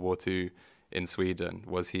during World War II in Sweden.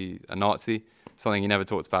 Was he a Nazi? Something he never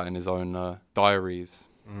talked about in his own diaries.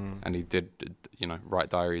 And he did, write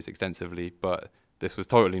diaries extensively, but this was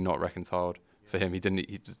totally not reconciled for him.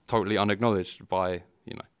 He was totally unacknowledged by,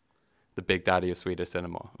 the big daddy of Swedish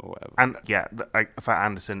cinema or whatever. And yeah, for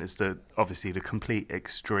Anderson, it's obviously the complete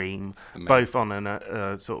extreme, main- both on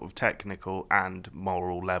a sort of technical and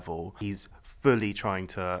moral level. He's fully trying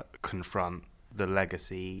to confront the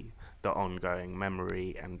legacy, the ongoing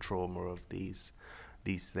memory and trauma of these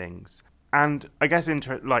things. And I guess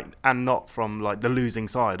and not from like the losing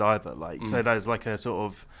side either. Like so, there's like a sort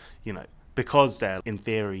of, you know, because they're in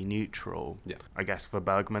theory neutral. Yeah. I guess for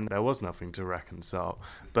Bergman there was nothing to reconcile,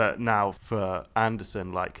 but now for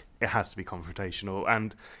Anderson, like it has to be confrontational.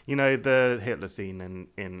 And you know, the Hitler scene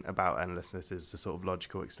in About Endlessness is the sort of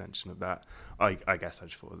logical extension of that. I guess I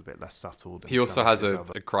just thought it was a bit less subtle. Than He also has a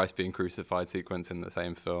other. Christ being crucified sequence in the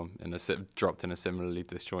same film, dropped in a similarly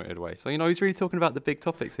disjointed way. So, you know, he's really talking about the big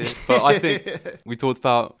topics here. But I think we talked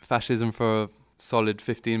about fascism for a solid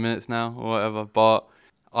 15 minutes now or whatever. But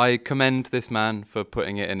I commend this man for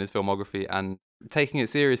putting it in his filmography and taking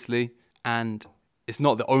it seriously. And it's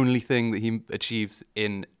not the only thing that he achieves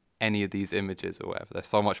in any of these images or whatever. There's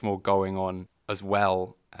so much more going on as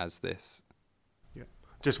well as this.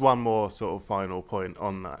 Just one more sort of final point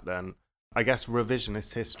on that then. I guess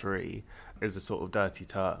revisionist history is a sort of dirty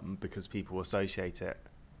term because people associate it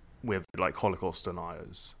with like Holocaust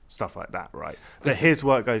deniers, stuff like that, right? But his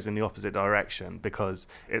work goes in the opposite direction because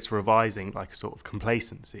it's revising like a sort of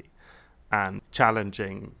complacency and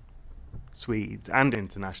challenging Swedes and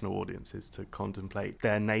international audiences to contemplate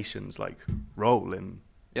their nation's like role in...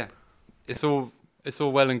 Yeah, it's all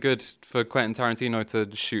well and good for Quentin Tarantino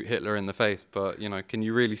to shoot Hitler in the face, but, you know, can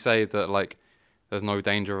you really say that, like, there's no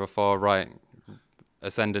danger of a far-right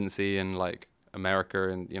ascendancy in, like, America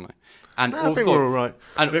and, you know... And I think we're all right.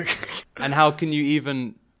 And how can you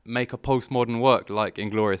even make a postmodern work like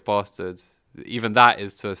Inglourious Bastards? Even that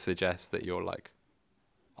is to suggest that you're, like,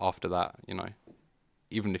 after that, you know.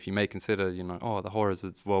 Even if you may consider, you know, the horrors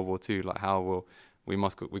of World War II, like, how will... We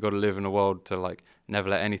got to live in a world to like never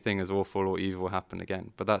let anything as awful or evil happen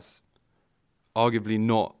again. But that's arguably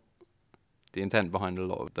not the intent behind a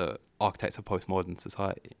lot of the architects of postmodern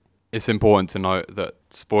society. It's important to note that,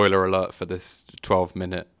 spoiler alert for this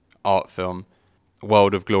 12-minute art film,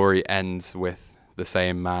 World of Glory ends with the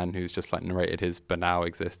same man who's just like narrated his banal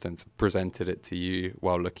existence, presented it to you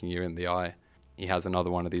while looking you in the eye. He has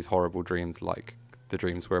another one of these horrible dreams like the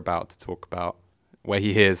dreams we're about to talk about, where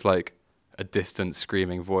he hears like a distant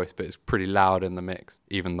screaming voice, but it's pretty loud in the mix,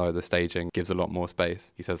 even though the staging gives a lot more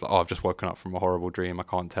space. He says, I've just woken up from a horrible dream. I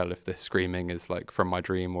can't tell if this screaming is like from my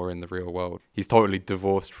dream or in the real world. He's totally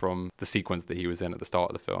divorced from the sequence that he was in at the start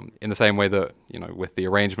of the film, in the same way that, you know, with the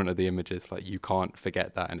arrangement of the images, like you can't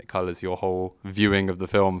forget that and it colors your whole viewing of the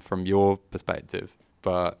film from your perspective,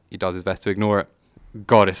 but he does his best to ignore it.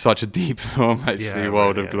 God, it's such a deep film, actually. Yeah,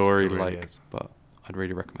 World really of Glory, is. It really like, is. But I'd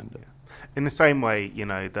really recommend it. In the same way, you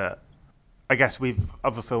know, that I guess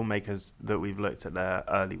other filmmakers that we've looked at their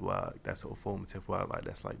early work, their sort of formative work like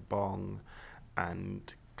this, like Bong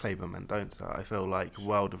and Kleber Mendonça, I feel like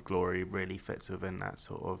World of Glory really fits within that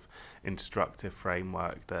sort of instructive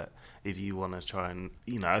framework that if you want to try and,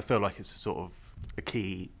 you know, I feel like it's a sort of a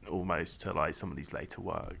key almost to like some of these later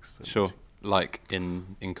works. Sure, like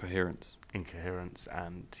in Incoherence. Incoherence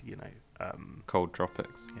and, you know... Cold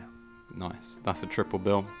Tropics. Yeah. Nice. That's a triple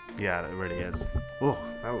bill. Yeah, it really is. Oh,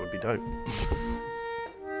 that would be dope.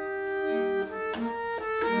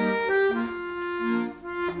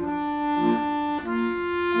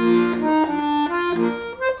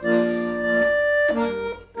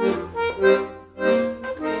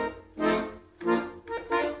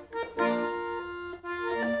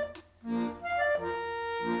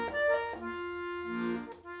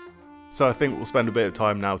 So I think we'll spend a bit of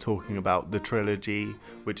time now talking about the trilogy,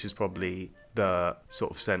 which is probably the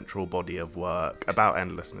sort of central body of work. About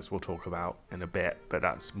Endlessness we'll talk about in a bit, but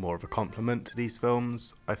that's more of a complement to these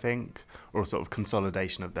films, I think, or a sort of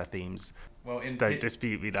consolidation of their themes. Well, don't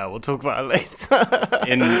dispute me now, we'll talk about it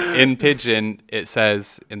later. in Pidgin, it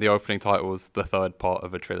says in the opening titles, the third part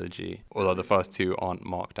of a trilogy, although the first two aren't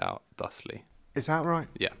marked out thusly. Is that right?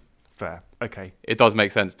 Yeah. Fair. Okay. It does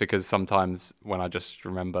make sense because sometimes when I just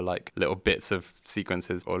remember like little bits of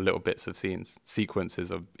sequences or little bits of scenes, sequence is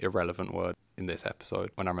an irrelevant word in this episode.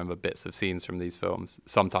 When I remember bits of scenes from these films,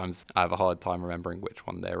 sometimes I have a hard time remembering which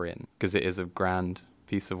one they're in because it is a grand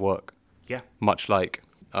piece of work. Yeah. Much like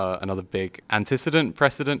another big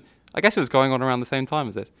precedent. I guess it was going on around the same time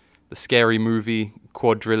as this. The Scary Movie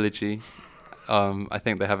quadrilogy. I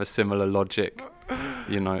think they have a similar logic.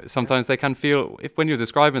 You know, sometimes they can feel, if when you're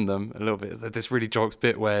describing them a little bit, this really jokes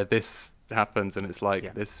bit where this happens and it's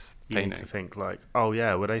like this painting. You need to think like, oh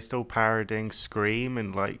yeah, were they still parodying Scream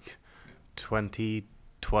in like 20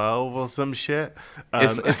 12 or some shit.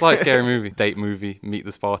 It's like Scary Movie, Date Movie, Meet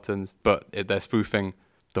the Spartans, but they're spoofing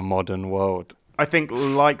the modern world. I think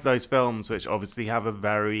like those films, which obviously have a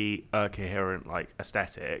very coherent like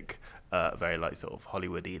aesthetic, very like sort of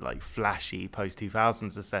Hollywoody, like flashy post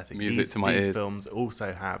 2000s aesthetic. Music to my ears. These films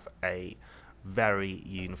also have a very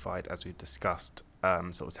unified, as we've discussed,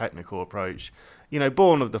 sort of technical approach. You know,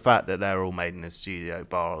 born of the fact that they're all made in a studio,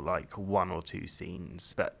 bar like one or two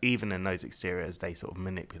scenes. But even in those exteriors, they sort of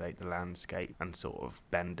manipulate the landscape and sort of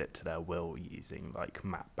bend it to their will using like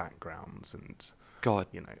matte backgrounds and, God,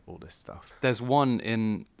 you know, all this stuff. There's one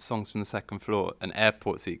in Songs from the Second Floor, an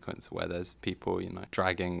airport sequence where there's people, you know,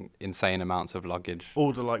 dragging insane amounts of luggage.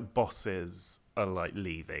 All the like bosses are like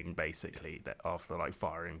leaving basically after like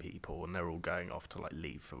firing people, and they're all going off to like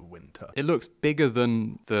leave for winter. It looks bigger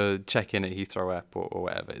than the check-in at Heathrow Airport or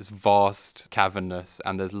whatever. It's vast, cavernous,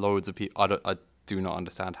 and there's loads of people. I do not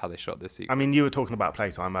understand how they shot this sequence. I mean, you were talking about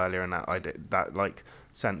playtime earlier, and that like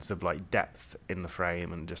sense of like depth in the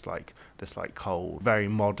frame and just like this like cold, very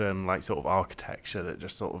modern like sort of architecture that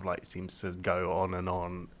just sort of like seems to go on and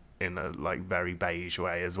on in a like very beige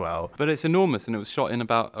way as well. But it's enormous, and it was shot in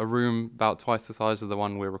about a room about twice the size of the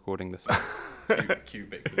one we're recording this one.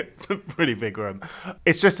 Cubic. It's a pretty big room.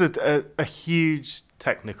 It's just a huge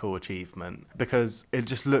technical achievement because it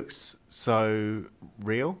just looks so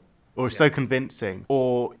real. Or so convincing,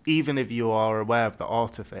 or even if you are aware of the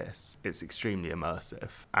artifice, it's extremely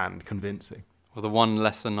immersive and convincing. Well, the one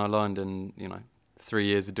lesson I learned in, 3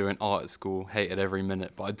 years of doing art at school, hated every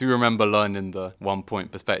minute, but I do remember learning the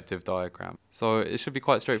 1-point perspective diagram. So it should be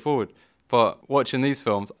quite straightforward. But watching these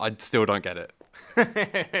films, I still don't get it.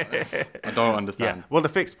 I don't understand. Yeah. Well, the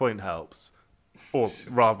fixed point helps. Or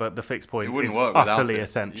rather, the fixed point is utterly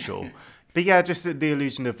essential. But yeah, just the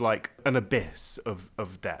illusion of like an abyss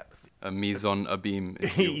of depth. A mise en abîme.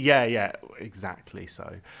 Yeah, exactly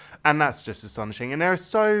so. And that's just astonishing. And there are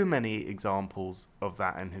so many examples of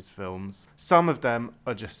that in his films. Some of them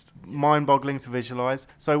are just mind-boggling to visualize.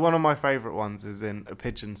 So one of my favourite ones is in A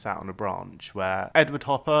Pigeon Sat on a Branch, where Edward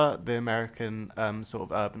Hopper, the American sort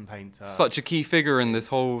of urban painter... Such a key figure in this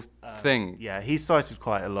whole thing. Yeah, he's cited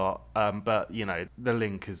quite a lot. But, you know, the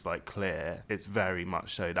link is, like, clear. It's very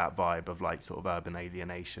much so that vibe of, like, sort of urban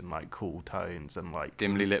alienation, like, cool tones and, like...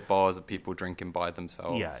 dimly lit bars of people drinking by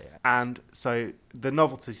themselves. Yeah. And so the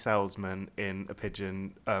novelty salesman in A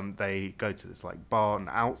Pigeon, they go to this, like, bar on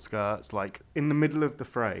the outskirts, like, in the middle of the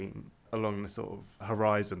frame, along the sort of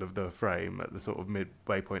horizon of the frame, at the sort of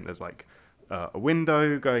midway point, there's, like, a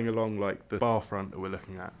window going along, like, the bar front that we're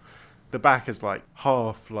looking at. The back is like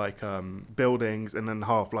half like buildings and then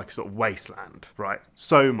half like sort of wasteland, right?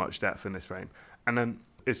 So much depth in this frame. And then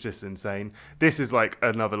it's just insane. This is like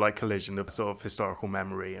another like collision of sort of historical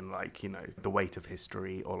memory and like, you know, the weight of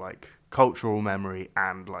history or like cultural memory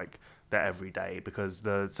and like the everyday, because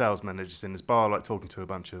the salesmen are just in this bar like talking to a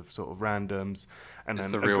bunch of sort of randoms. And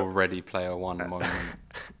it's then a real Ready Player One moment.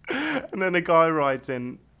 And then a guy rides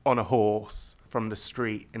in on a horse from the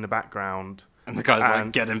street in the background. And the guy's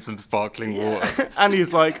like, get him some sparkling water. And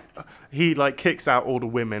he's like, he like kicks out all the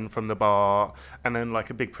women from the bar, and then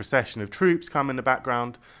like a big procession of troops come in the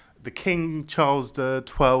background. The King Charles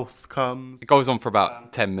XII comes. It goes on for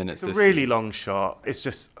about 10 minutes. It's a really long shot. It's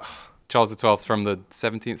just... Charles XII from the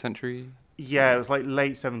 17th century? Yeah, it was like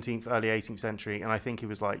late 17th, early 18th century, and I think he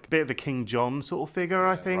was like a bit of a King John sort of figure,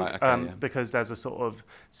 I think, right, okay, yeah. Because there's a sort of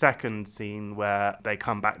second scene where they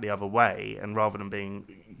come back the other way, and rather than being,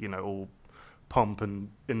 you know, all pomp and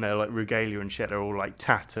in their like regalia and shit, they're all like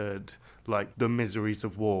tattered, like the miseries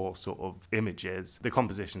of war sort of images. The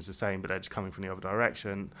composition's the same, but they're just coming from the other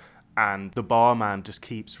direction. And the barman just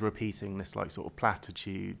keeps repeating this like sort of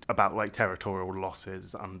platitude about like territorial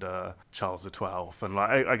losses under Charles XII, and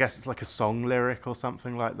like I guess it's like a song lyric or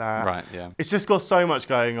something like that. Right, yeah. It's just got so much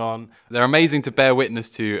going on. They're amazing to bear witness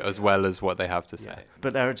to as well as what they have to say. Yeah.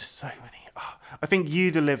 But there are just so many. I think You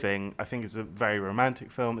the Living, I think, is a very romantic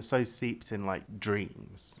film. It's so steeped in like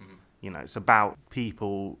dreams. Mm-hmm. You know, it's about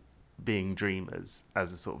people being dreamers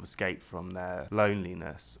as a sort of escape from their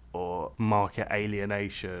loneliness or market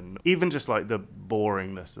alienation, even just like the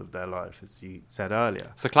boringness of their life, as you said earlier.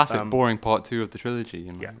 It's a classic boring part 2 of the trilogy,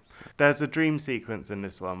 you know. Yeah. There's a dream sequence in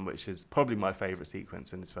this one, which is probably my favourite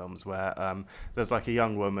sequence in this film, where there's like a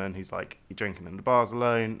young woman who's like drinking in the bars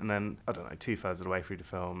alone, and then, I don't know, 2/3 of the way through the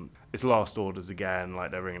film, it's last orders again, like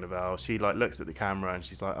they're ringing the bell. She like looks at the camera and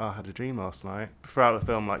she's like, oh, I had a dream last night. Throughout the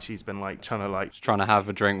film, like she's been like trying to have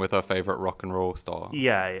a drink with her favourite rock and roll star.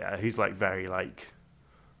 Yeah, who's like very like,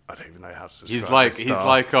 I don't even know how to describe he's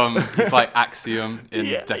like Axiom in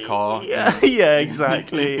Dakar. Yeah,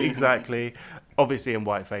 exactly. obviously in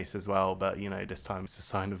whiteface as well, but this time it's a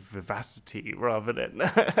sign of vivacity rather than.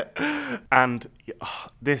 And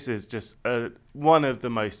this is just one of the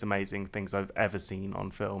most amazing things I've ever seen on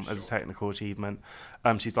film as a technical achievement.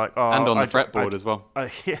 She's like, oh, and on the fretboard as well.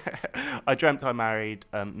 Yeah, I dreamt I married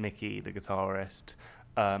Mickey, the guitarist,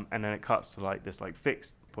 and then it cuts to like this like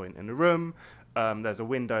fixed point in the room. There's a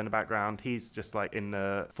window in the background. He's just like in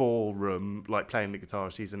the fore room, like playing the guitar.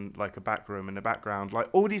 She's in like a back room in the background. Like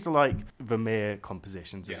all these are like Vermeer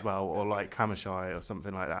compositions as well, or like Kamashai or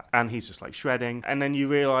something like that. And he's just like shredding. And then you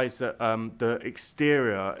realise that the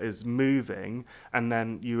exterior is moving, and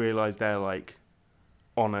then you realise they're like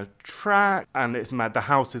on a track, and it's mad. The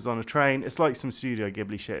house is on a train. It's like some Studio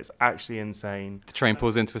Ghibli shit. It's actually insane. The train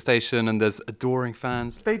pulls into a station and there's adoring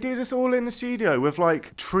fans. They do this all in the studio with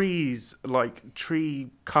like trees, like tree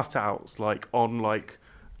cutouts, like on like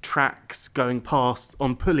tracks going past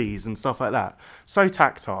on pulleys and stuff like that. So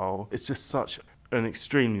tactile. It's just such an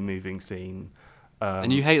extremely moving scene.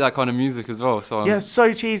 And you hate that kind of music as well. So yeah,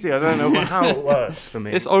 so cheesy. I don't know how it works for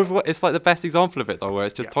me. It's like the best example of it though, where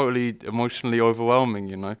it's just totally emotionally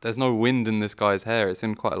overwhelming. There's no wind in this guy's hair. It's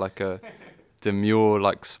in quite like a demure,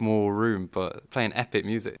 like small room, but playing epic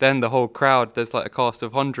music. Then the whole crowd, there's like a cast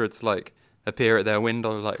of hundreds like appear at their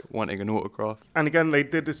window like wanting an autograph. And again, they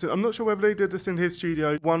did this, I'm not sure whether they did this in his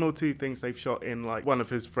studio. One or two things they've shot in, like one of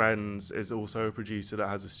his friends is also a producer that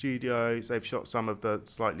has a studio. So they've shot some of the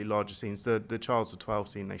slightly larger scenes. The Charles XII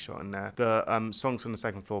scene they shot in there. The Songs from the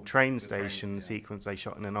Second Floor train station sequence they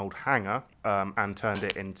shot in an old hangar and turned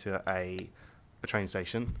it into a train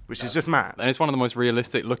station, which is just mad. And it's one of the most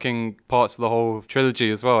realistic looking parts of the whole trilogy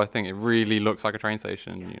as well. I think it really looks like a train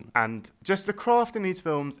station. And just the craft in these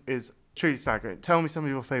films is truly staggering. Tell me some of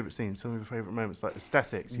your favourite scenes, some of your favourite moments, like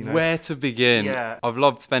aesthetics, Where to begin? Yeah. I've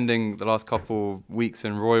loved spending the last couple weeks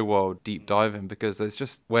in Roy World deep diving because there's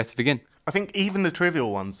just where to begin. I think even the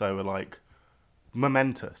trivial ones, though, are like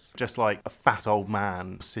momentous. Just like a fat old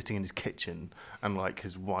man sitting in his kitchen and like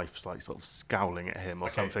his wife's like sort of scowling at him or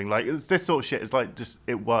something. Like it's this sort of shit. It's like just,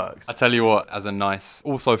 it works. I tell you what, as a nice,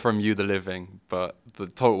 also from You the Living, but the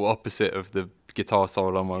total opposite of the guitar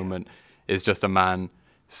solo moment is just a man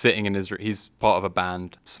sitting in he's part of a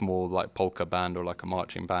band, small like polka band or like a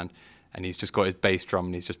marching band, and he's just got his bass drum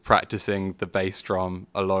and he's just practicing the bass drum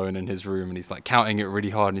alone in his room, and he's like counting it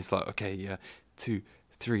really hard, and he's like, okay, yeah, 2,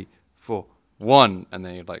 3, 4, 1, and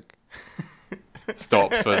then he like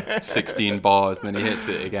stops for 16 bars, and then he hits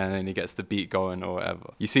it again, and then he gets the beat going or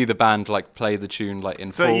whatever. You see the band like play the tune like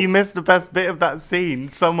in so full. You missed the best bit of that scene.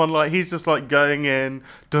 Someone like, he's just like going in,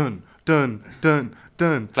 dun, dun, dun,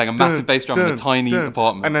 dun, playing a massive bass drum in a tiny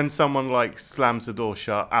apartment, and then someone like slams the door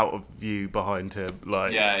shut out of view behind him.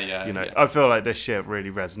 Like, yeah. I feel like this shit really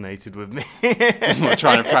resonated with me.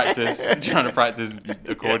 trying to practice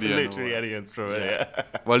accordion. Literally any instrument. Yeah.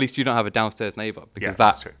 Well, at least you don't have a downstairs neighbor, because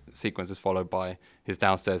that sequence is followed by his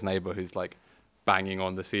downstairs neighbor who's like banging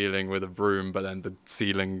on the ceiling with a broom, but then the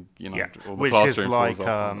ceiling, all the which is like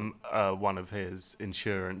one of his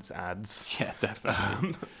insurance ads. Yeah,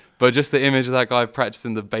 definitely. But just the image of that guy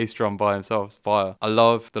practicing the bass drum by himself is fire. I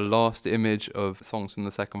love the last image of Songs from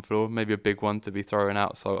the Second Floor, maybe a big one to be thrown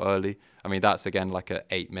out so early. I mean, that's again like an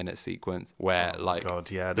 8-minute sequence where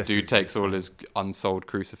the dude takes all his unsold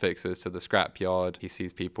crucifixes to the scrapyard. He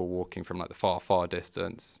sees people walking from like the far, far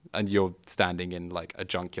distance, and you're standing in like a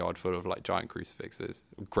junkyard full of like giant crucifixes,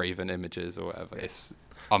 graven images or whatever. It's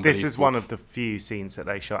unbelievable. This is one of the few scenes that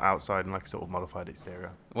they shot outside in like a sort of modified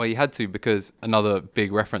exterior. Well, you had to, because another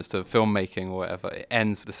big reference to filmmaking or whatever, it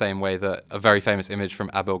ends the same way that a very famous image from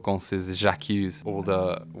Abel Gance's J'accuse. All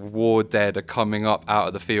the war dead are coming up out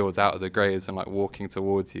of the fields, out of the graves, and like walking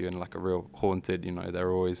towards you, and like a real haunted,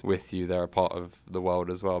 they're always with you, they're a part of the world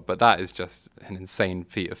as well. But that is just an insane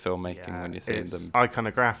feat of filmmaking when you're seeing them.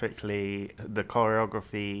 Iconographically, the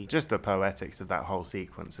choreography, just the poetics of that whole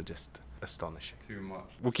sequence are just astonishing. Too much.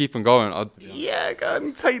 We'll keep on going. Yeah, go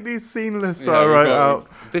and take these seamless out.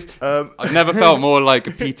 I've never felt more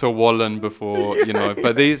like Peter Wallen before,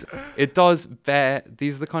 but these are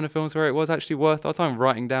the kind of films where it was actually worth our time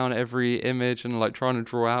writing down every image and like trying to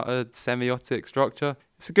draw out a semiotic structure.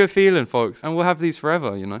 It's a good feeling, folks, and we'll have these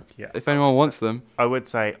forever, if anyone wants them. I would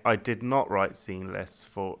say I did not write scene lists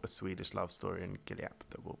for A Swedish Love Story and Gilead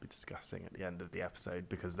that we'll be discussing at the end of the episode,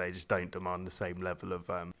 because they just don't demand the same level of,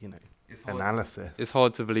 analysis. It's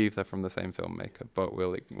hard to believe they're from the same filmmaker, but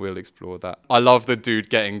we'll explore that. I love the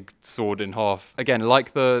dude getting sawed in half. Again,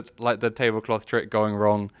 like the tablecloth trick going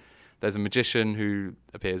wrong. There's a magician who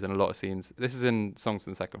appears in a lot of scenes. This is in Songs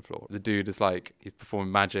from the Second Floor. The dude is like, he's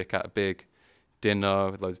performing magic at a big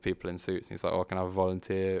dinner with loads of people in suits, and he's like, oh, can I have a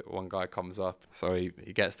volunteer? One guy comes up, so he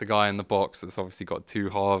gets the guy in the box that's obviously got 2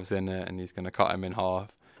 halves in it, and he's going to cut him in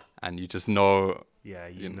half, and you just know. Yeah,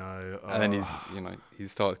 you know. Oh. And then he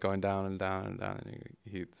starts going down and down and down, and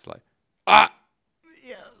he's like, ah!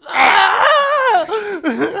 Yeah.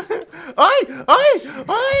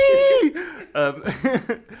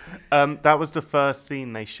 That was the first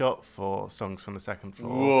scene they shot for Songs from the Second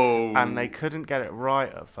Floor. Whoa. And they couldn't get it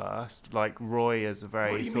right at first. Like, Roy is a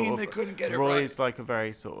very What do you sort mean of... they couldn't get it Roy's right? like a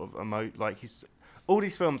very sort of like he's... All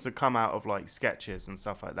these films have come out of like sketches and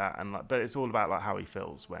stuff like that, and like, but it's all about like how he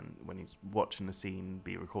feels when he's watching the scene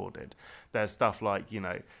be recorded. There's stuff like,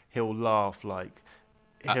 he'll laugh like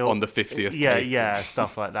on the 50th take.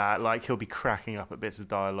 Stuff like that. Like, he'll be cracking up at bits of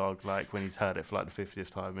dialogue, like when he's heard it for like the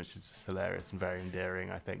 50th time, which is just hilarious and very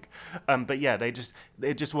endearing, I think. But yeah, it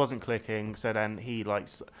just wasn't clicking. So then he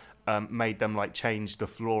made them like change the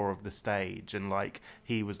floor of the stage, and like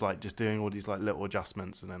he was like just doing all these like little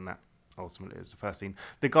adjustments, and then that ultimately is the first scene.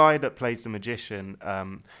 The guy that plays the magician,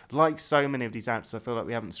 like so many of these actors, I feel like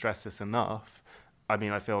we haven't stressed this enough. I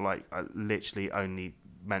mean, I feel like I literally only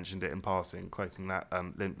mentioned it in passing, quoting that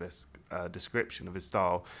Lindqvist description of his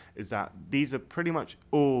style, is that these are pretty much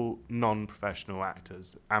all non-professional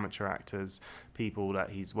actors, amateur actors, people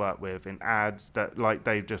that he's worked with in ads that like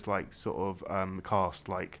they've just like sort of cast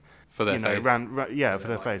like for their face. For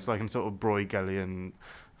their face, like in sort of Bruegelian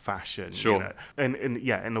fashion, sure. In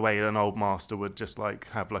the way an old master would just like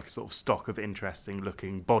have like a sort of stock of interesting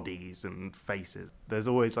looking bodies and faces. There's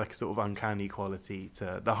always like a sort of uncanny quality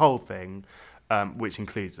to the whole thing, which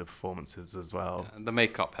includes the performances as well. The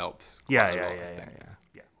makeup helps. Yeah.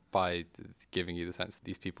 By giving you the sense that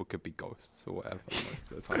these people could be ghosts or whatever most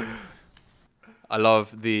of the time. I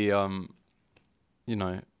love the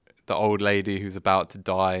the old lady who's about to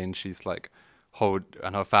die, and she's like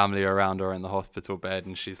and her family are around her in the hospital bed,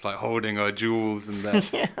 and she's like holding her jewels, and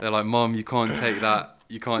they're like, Mom, you can't take that.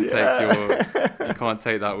 You can't take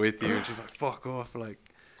that with you. And she's like, fuck off, like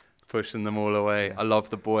pushing them all away. Yeah. I love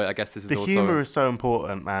the boy. I guess this is the also... humour is so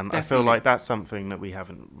important, man. Definitely. I feel like that's something that we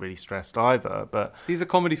haven't really stressed either. But these are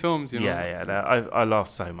comedy films, I laugh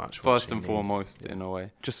so much. First and foremost, in a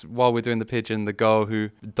way. Just while we're doing the pigeon, the girl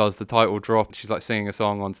who does the title drop, she's like singing a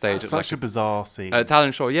song on stage. That's such a bizarre scene.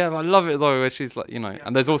 Talent show. Yeah, I love it though, where she's like,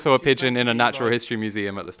 and there's also a pigeon in a natural history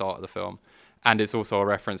museum at the start of the film. And it's also a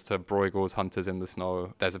reference to Bruegel's Hunters in the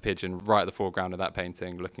Snow. There's a pigeon right at the foreground of that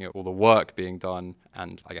painting, looking at all the work being done,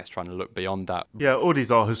 and I guess trying to look beyond that. Yeah, all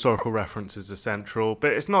these art historical references are central.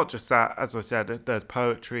 But it's not just that. As I said, there's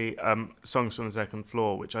poetry, Songs from the Second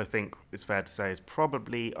Floor, which I think is fair to say is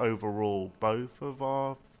probably overall both of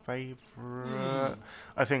our favourite.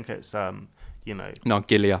 I think it's... No,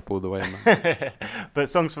 Gilly Up all the way, man. But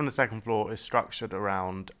Songs from the Second Floor is structured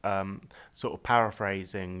around sort of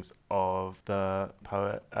paraphrasings of the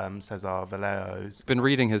poet Cesar Vallejo's. Been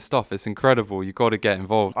reading his stuff. It's incredible. You got to get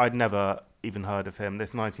involved. I'd never even heard of him.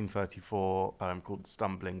 This 1934 poem called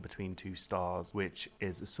Stumbling Between Two Stars, which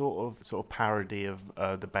is a sort of parody of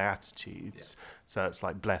the Beatitudes. Yeah. So it's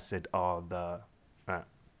like, blessed are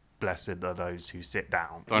those who sit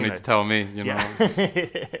down. Don't need to tell me,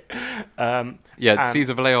 Yeah.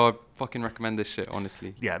 Cesar Vallejo, I fucking recommend this shit,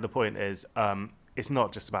 honestly. Yeah, the point is, it's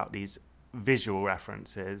not just about these visual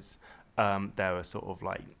references. There are sort of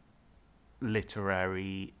like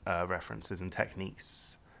literary references and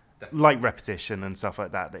techniques, like repetition and stuff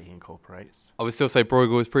like that he incorporates. I would still say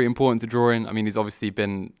Bruegel is pretty important to draw in. I mean, he's obviously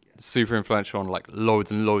been super influential on like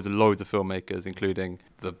loads and loads and loads of filmmakers, including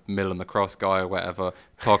the Mill and the Cross guy or whatever.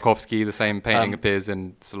 Tarkovsky, the same painting appears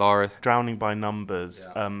in Solaris. Drowning by Numbers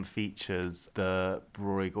features the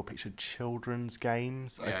Bruegel picture Children's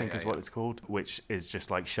Games, I think is what it's called, which is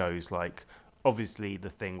just like shows like, obviously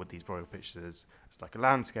the thing with these Bruegel pictures is it's like a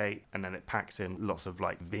landscape, and then it packs in lots of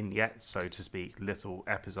like vignettes, so to speak, little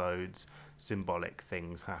episodes, symbolic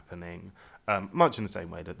things happening, much in the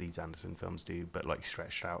same way that these Anderson films do, but like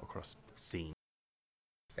stretched out across scenes.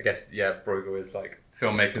 I guess, Bruegel is like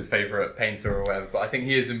filmmaker's favourite painter or whatever, but I think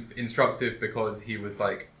he is instructive because he was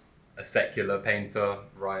like a secular painter,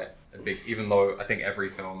 right? Even though I think every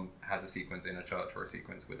film has a sequence in a church or a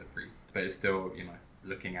sequence with a priest, but it's still,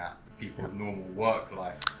 looking at people's normal work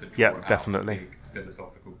life to draw out definitely big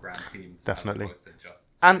philosophical grand themes, definitely, as opposed to just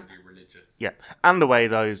and religious. Yeah, and the way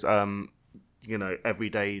those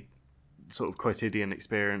everyday sort of quotidian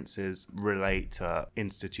experiences relate to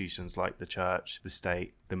institutions like the church, the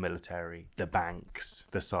state, the military, the banks,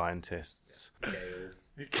 the scientists. Gales.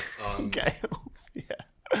 Gales, yeah.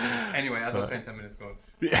 Anyway, as I was saying 10 minutes ago,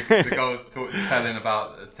 the girl's telling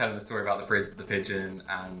the story about the pigeon,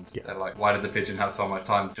 and they're like, why did the pigeon have so much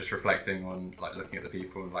time just reflecting on, like, looking at the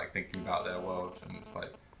people and, like, thinking about their world? And it's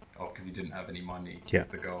like, oh, because he didn't have any money, because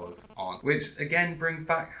the girls aren't. Which, again, brings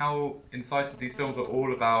back how incisive these films are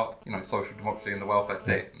all about, you know, social democracy and the welfare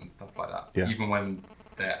state and stuff like that. Yeah. Even when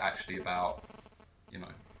they're actually about, you know,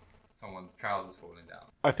 someone's trousers falling down.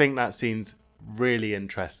 I think that scene's really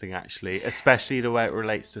interesting, actually, especially the way it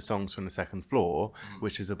relates to Songs from the Second Floor,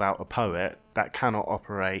 which is about a poet that cannot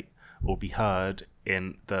operate or be heard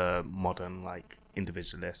in the modern, like,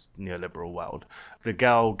 individualist neoliberal world. The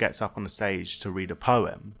girl gets up on the stage to read a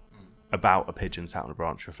poem about a pigeon sat on a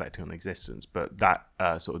branch reflecting on existence, but that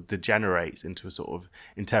sort of degenerates into a sort of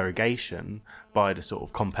interrogation by the sort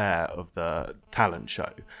of compere of the talent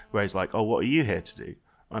show, where he's like, oh, what are you here to do?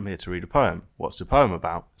 I'm here to read a poem. What's the poem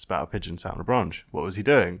about? It's about a pigeon sat on a branch. What was he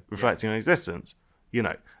doing? Reflecting on existence. You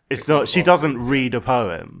know, it's not. She doesn't read a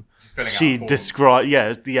poem. She describes.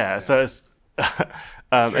 Yeah. So it's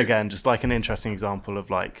again just like an interesting example of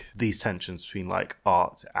like these tensions between like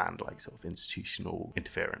art and like sort of institutional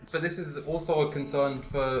interference. But this is also a concern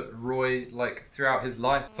for Roy, like throughout his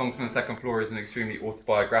life. Songs from the Second Floor is an extremely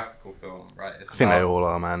autobiographical film, right? I think they all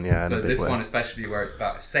are, man. Yeah. But this one especially, where it's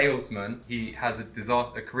about a salesman. He has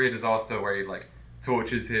a career disaster where he like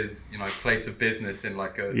tortures his, you know, place of business in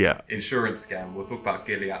like a insurance scam. We'll talk about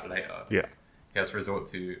Gilead later. Yeah. He has to resort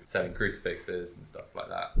to selling crucifixes and stuff like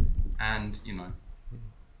that. And, you know,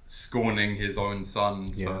 scorning his own son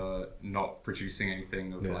for not producing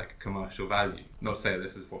anything of like commercial value. Not to say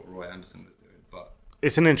this is what Roy Andersson was doing, but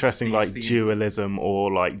it's an interesting like dualism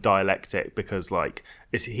or like dialectic, because like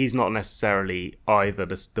he's not necessarily either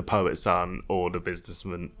the poet's son or the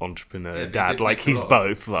businessman entrepreneur dad. Like he's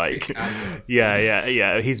both. Like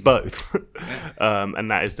he's both.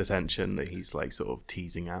 And that is the tension that he's like sort of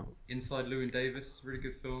teasing out. Inside Llewyn Davis, really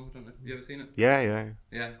good film. I don't know, have you ever seen it?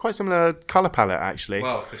 Yeah. Quite similar colour palette, actually.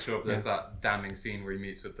 Well, for sure. But there's that damning scene where he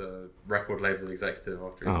meets with the record label executive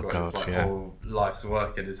after he's got his whole life's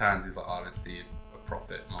work in his hands. He's like, oh, let's see a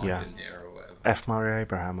profit margin here or whatever. F. Murray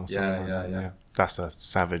Abraham or something. Yeah. That's a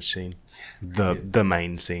savage scene. The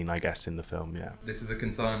main scene, I guess, in the film, This is a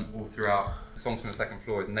concern all throughout. Songs from the Second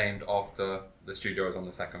Floor is named after the studio is on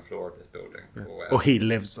the second floor of this building. Or he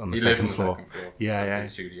lives on the second floor. The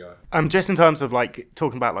studio. Just in terms of like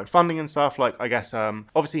talking about like funding and stuff, like I guess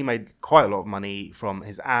obviously he made quite a lot of money from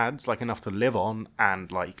his ads, like enough to live on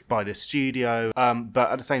and like buy this studio.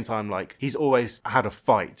 But at the same time, like he's always had a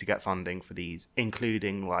fight to get funding for these,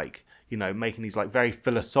 including like, you know, making these like very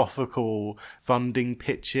philosophical funding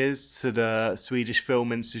pitches to the Swedish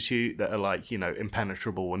Film Institute that are like, you know,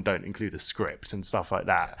 impenetrable and don't include a script and stuff like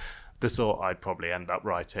that. The sort I'd probably end up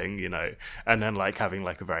writing, you know, and then like having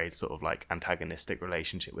like a very sort of like antagonistic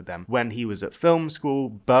relationship with them. When he was at film school,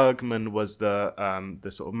 Bergman was the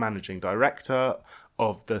sort of managing director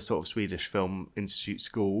of the sort of Swedish Film Institute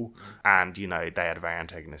school, and you know they had a very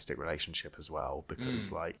antagonistic relationship as well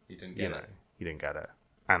because like he didn't get it.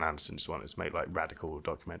 And Anderson just wanted to make like radical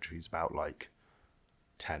documentaries about like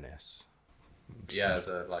tennis.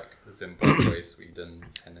 The Zimbabwe, Sweden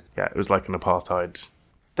tennis. Yeah, it was like an apartheid.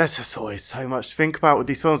 There's just always so much to think about with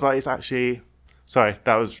these films. Like it's actually, sorry,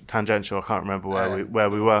 that was tangential. I can't remember where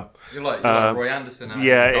we were. You're like Roy Andersson. Going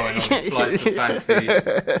on these flights of fancy,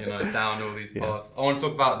 you know, down all these paths. I want to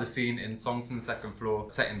talk about the scene in Song from the Second Floor,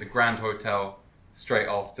 set in the Grand Hotel, straight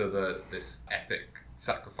after this epic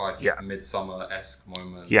sacrifice, Midsummer-esque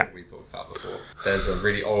moment that we talked about before. There's a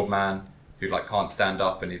really old man who like can't stand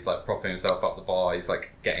up and he's like propping himself up the bar. He's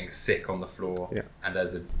like getting sick on the floor, and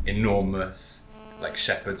there's an enormous like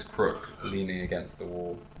shepherd's crook leaning against the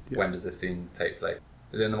wall. When does this scene take place?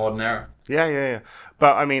 Is it in the modern era? Yeah.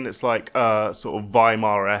 But I mean, it's like sort of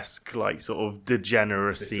Weimar-esque, like sort of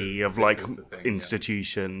degeneracy of like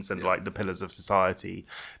institutions and like the pillars of society.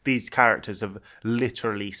 These characters have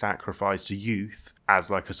literally sacrificed youth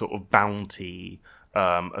as like a sort of bounty,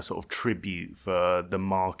 a sort of tribute for the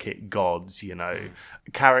market gods, you know.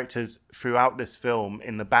 Characters throughout this film,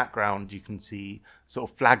 in the background, you can see sort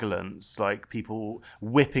of flagellants, like people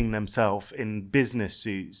whipping themselves in business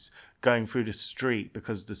suits, going through the street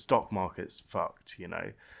because the stock market's fucked, you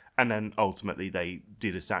know. And then ultimately they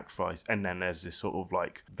do the sacrifice, and then there's this sort of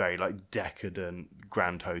like very like decadent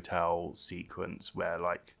Grand Hotel sequence where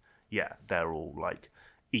like, they're all like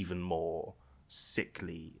even more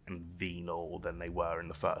sickly and venal than they were in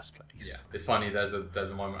the first place. It's funny, there's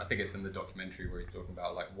a moment, I think it's in the documentary, where he's talking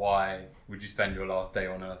about like, why would you spend your last day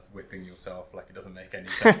on earth whipping yourself? Like, it doesn't make any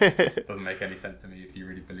sense. It doesn't make any sense to me if you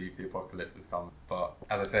really believe the apocalypse has come. But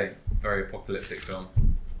as I say, very apocalyptic film.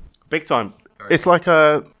 Big time. It's like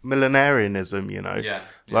a millenarianism, you know? Yeah.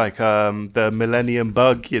 Like the millennium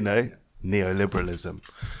bug, you know? Neoliberalism.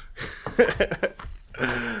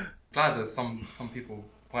 Glad there's some people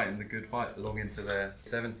fighting the good fight long into their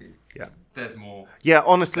 70s. Yeah. There's more. Yeah,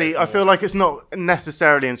 honestly, I feel like it's not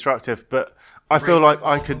necessarily instructive, but I feel like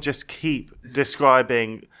I could just keep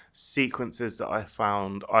describing sequences that I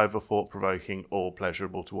found either thought-provoking or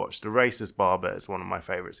pleasurable to watch. The Racist Barber is one of my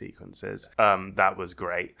favourite sequences. That was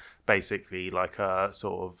great. Basically, like a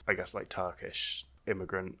sort of, I guess, like Turkish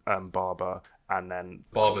immigrant barber, and then...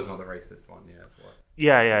 Barber's not the racist one, yeah, that's why.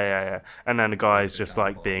 Yeah. And then the guy's just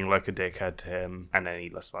like being like a dickhead to him, and then he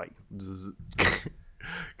just like...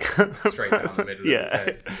 Straight down the middle Yeah. of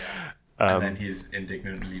his head. Yeah. And then he's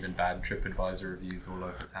indignant leaving bad TripAdvisor reviews all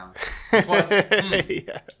over town.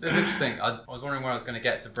 Yeah. That's interesting. I was wondering where I was going to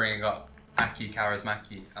get to bringing up Aki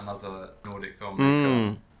Kaurismäki, another Nordic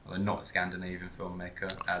filmmaker, although not a Scandinavian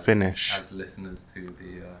filmmaker, as listeners to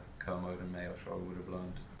the Kermode Mail show would have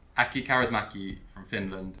learned. Aki Kaurismäki from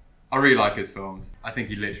Finland. I really like his films. I think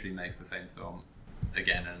he literally makes the same film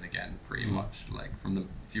again and again, pretty much. Like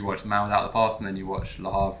if you watch The Man Without the Past and then you watch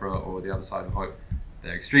Le Havre or The Other Side of Hope,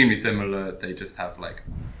 they're extremely similar. They just have like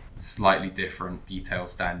slightly different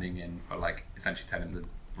details standing in for like essentially telling the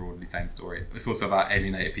broadly same story. It's also about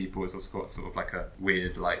alienated people. It's also got sort of like a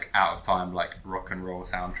weird, like out of time, like rock and roll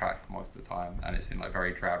soundtrack most of the time, and it's in like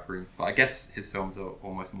very drab rooms. But I guess his films are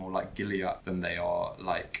almost more like Gilead than they are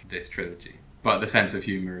like this trilogy. But the sense of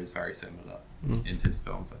humour is very similar in his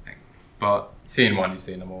films, I think. But seeing one, you've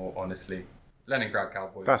seen them all, honestly. Leningrad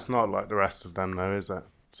Cowboys. That's not like the rest of them, though, is it?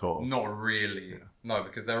 Sort of. Not really. Yeah. No,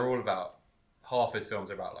 because they're all about... Half his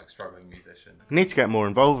films are about, like, struggling musicians. You need to get more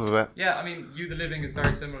involved with it. Yeah, I mean, You the Living is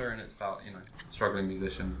very similar, and it's about, you know, struggling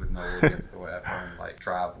musicians with no audience or whatever, and, like,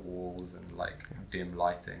 drab walls and, like, dim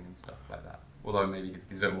lighting and stuff like that. Although maybe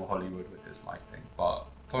he's a bit more Hollywood with his lighting. But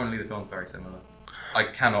tonally, the film's very similar. I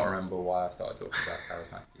cannot remember why I started talking about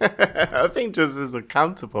Kaurismäki. I think just as a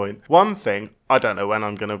counterpoint, one thing, I don't know when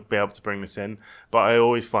I'm going to be able to bring this in, but I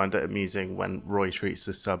always find it amusing when Roy treats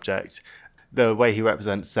this subject. The way he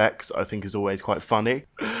represents sex, I think, is always quite funny.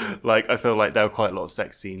 Like, I feel like there are quite a lot of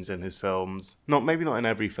sex scenes in his films. Maybe not in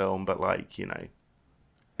every film, but, like, you know,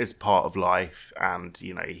 it's part of life, and,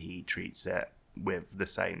 you know, he treats it with the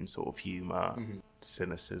same sort of humour,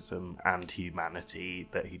 cynicism, and humanity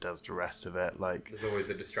that he does the rest of it. Like, there's always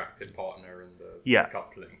a distracted partner in the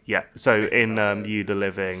coupling. Yeah. So in You the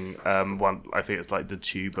Living, one, I think it's like the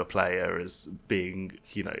tuba player is being,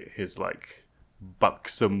 you know, his like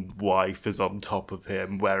buxom wife is on top of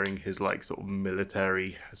him wearing his like sort of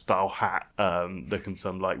military style hat, looking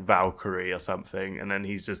some like Valkyrie or something, and then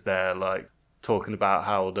he's just there like talking about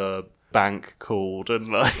how the bank called and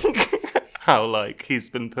like how like he's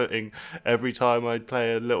been putting, every time I'd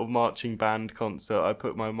play a little marching band concert, I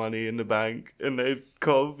put my money in the bank and they've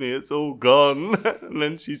called me, it's all gone. And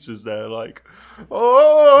then she's just there like,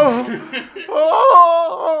 oh.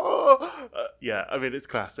 Yeah, I mean, it's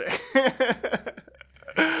classic.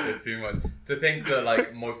 It's too much. To think that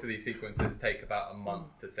like most of these sequences take about a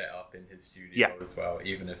month to set up in his studio as well,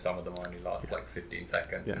 even if some of them only last like 15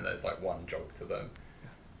 seconds and there's like one joke to them.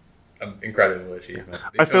 Incredible achievement.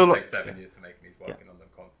 These films take 7 years to make, and he's working on them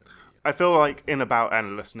constantly. I feel like in About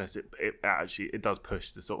Endlessness, it actually does push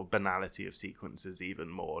the sort of banality of sequences even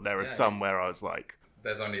more. There are some where I was like,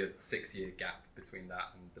 there's only a 6-year gap between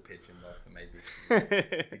that and The Pigeon, though, so maybe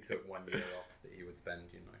he took 1 year off that he would spend,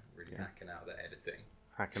 you know, really hacking out the editing.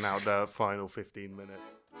 Hacking out the final 15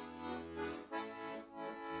 minutes.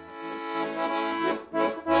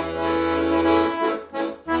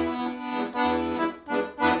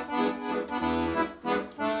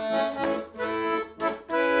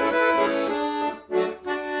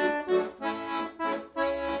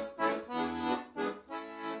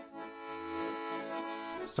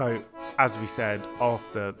 So, as we said,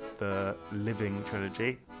 after the Living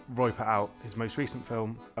trilogy, Roy put out his most recent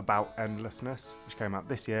film, About Endlessness, which came out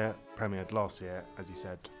this year, premiered last year, as you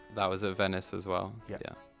said. That was at Venice as well. Yeah.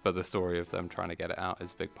 But the story of them trying to get it out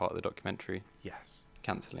is a big part of the documentary. Yes.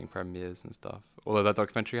 Cancelling premieres and stuff. Although that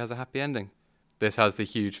documentary has a happy ending. This has the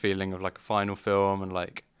huge feeling of like a final film and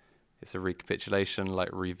like it's a recapitulation, like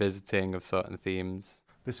revisiting of certain themes.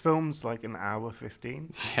 This film's like an hour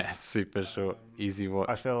 15. Yeah, it's super short, easy watch.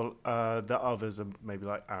 I feel the others are maybe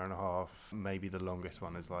like hour and a half. Maybe the longest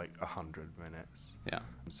one is like 100 minutes. Yeah.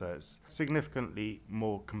 So it's significantly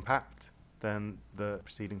more compact than the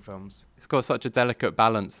preceding films. It's got such a delicate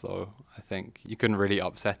balance, though. I think you couldn't really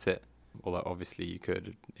upset it. Although obviously you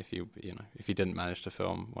could if you didn't manage to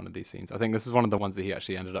film one of these scenes. I think this is one of the ones that he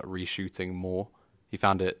actually ended up reshooting more. He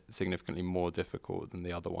found it significantly more difficult than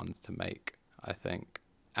the other ones to make. I think.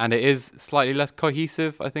 And it is slightly less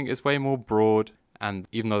cohesive. I think it's way more broad. And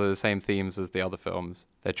even though they're the same themes as the other films,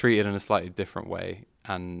 they're treated in a slightly different way.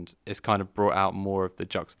 And it's kind of brought out more of the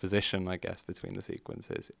juxtaposition, I guess, between the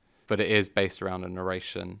sequences. But it is based around a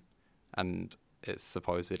narration. And it's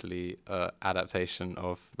supposedly an adaptation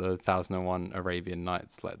of the 1001 Arabian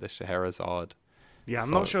Nights, like the Scheherazade. Yeah,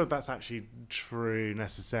 I'm not sure if that's actually true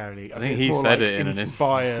necessarily. I think it's he more said like it in an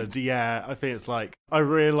inspired. Yeah, I think it's like I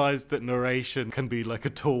realised that narration can be like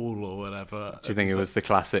a tool or whatever. Do you think it was the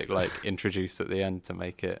classic, like, introduced at the end to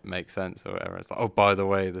make it make sense or whatever? It's like, oh, by the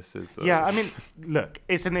way, this is... Yeah, I mean, look,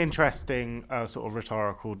 it's an interesting sort of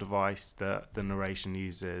rhetorical device that the narration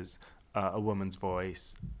uses. A woman's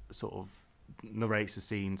voice sort of narrates the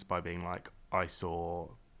scenes by being like, I saw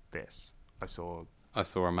this. I saw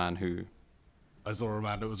a man who... I saw a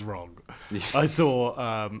man that was wrong. I saw...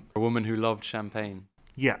 a woman who loved champagne.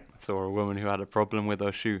 Yeah. I saw a woman who had a problem with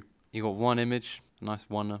her shoe. You got one image, a nice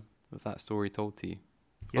one of that story told to you.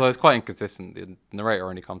 Yeah. Although it's quite inconsistent. The narrator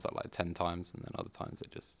only comes up like 10 times, and then other times it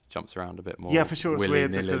just jumps around a bit more. Yeah, for sure. It's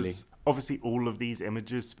weird because obviously all of these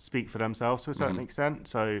images speak for themselves to a certain extent.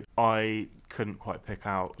 So I couldn't quite pick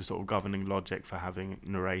out the sort of governing logic for having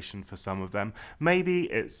narration for some of them. Maybe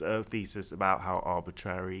it's a thesis about how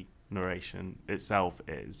arbitrary narration itself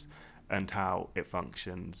is and how it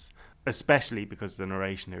functions, especially because the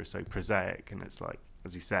narration here is so prosaic and it's like,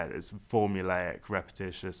 as you said, it's formulaic,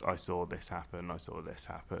 repetitious. I saw this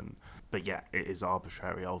happen. But yeah, it is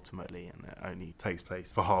arbitrary ultimately, and it only takes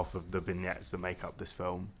place for half of the vignettes that make up this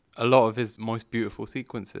film. A lot of his most beautiful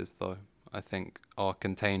sequences, though, I think, are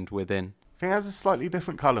contained within. I think it has a slightly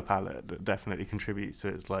different colour palette that definitely contributes to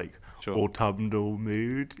its like autumnal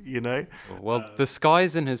mood, you know? Well, the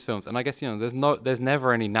skies in his films, and I guess, you know, there's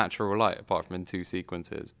never any natural light apart from in two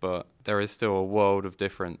sequences, but there is still a world of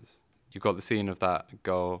difference. You've got the scene of that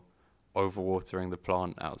girl overwatering the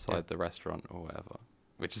plant outside the restaurant or whatever,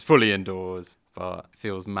 which is fully indoors, but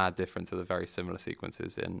feels mad different to the very similar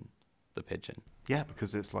sequences in The Pigeon. Yeah,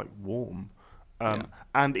 because it's like warm.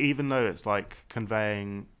 And even though it's like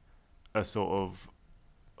conveying a sort of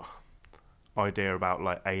idea about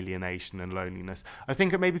like alienation and loneliness, I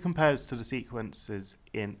think it maybe compares to the sequences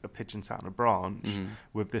in A Pigeon Sat on a Branch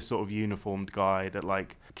with this sort of uniformed guy that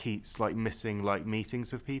like keeps like missing like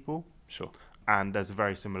meetings with people. Sure. And there's a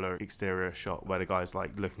very similar exterior shot where the guy's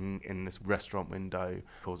like looking in this restaurant window,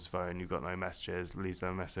 calls his phone, you've got no messages, leaves them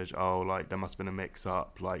a message, oh, like there must have been a mix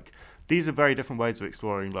up. Like these are very different ways of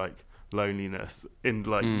exploring like loneliness in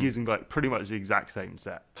like using like pretty much the exact same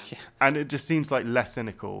set. Yeah. And it just seems like less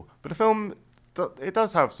cynical. But the film, it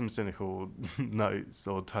does have some cynical notes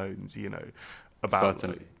or tones, you know, about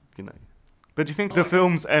like, you know. But do you think the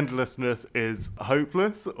film's endlessness is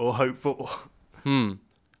hopeless or hopeful?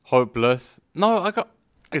 Hopeless. No,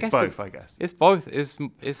 it's both, I guess. It's both.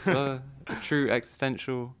 It's a true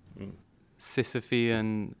existential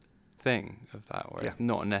Sisyphean thing of that, where it's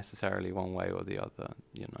not necessarily one way or the other,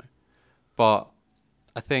 you know. But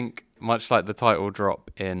I think, much like the title drop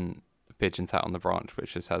in Pigeon Sat on the Branch,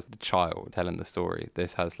 which just has the child telling the story,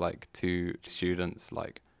 this has like two students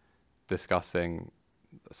like discussing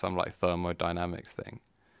some like thermodynamics thing.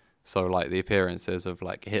 So like the appearances of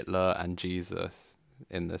like Hitler and Jesus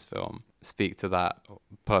in this film speak to that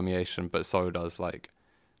permeation, but so does like,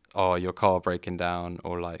 oh, your car breaking down,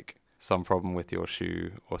 or like some problem with your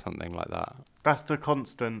shoe or something like that. That's the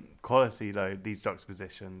constant quality though, these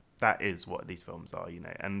juxtapositions. That is what these films are, you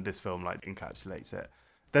know, and this film like encapsulates it.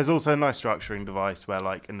 There's also a nice structuring device where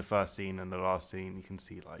like in the first scene and the last scene you can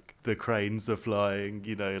see like the cranes are flying,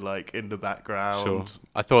 you know, like in the background. Sure.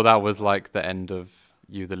 I thought that was like the end of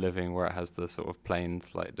You the Living, where it has the sort of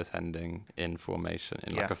planes like descending in formation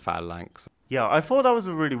in like a phalanx. Yeah, I thought that was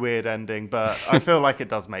a really weird ending, but I feel like it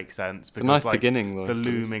does make sense because it's a nice like beginning, though, the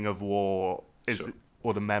looming of war is,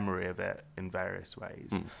 or the memory of it in various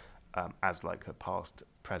ways, as like a past,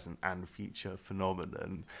 present, and future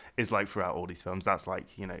phenomenon is like throughout all these films. That's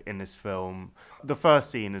like, you know, in this film, the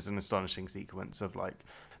first scene is an astonishing sequence of like,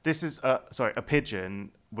 this is A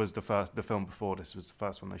Pigeon was the film before this was the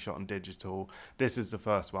first one they shot on digital. This is the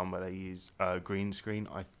first one where they use green screen.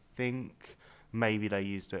 I think maybe they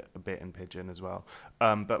used it a bit in Pigeon as well.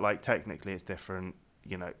 But like technically it's different,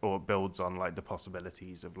 you know, or it builds on like the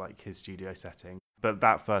possibilities of like his studio setting. But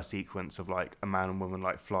that first sequence of like a man and woman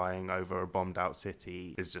like flying over a bombed out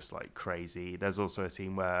city is just like crazy. There's also a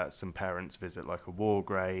scene where some parents visit like a war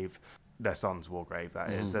grave. Their son's war grave,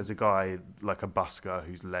 that is. There's a guy, like a busker,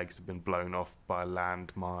 whose legs have been blown off by a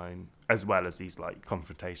landmine, as well as these like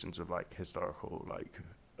confrontations with like historical like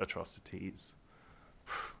atrocities.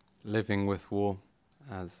 Living with war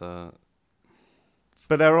as a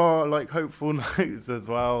But there are like hopeful notes as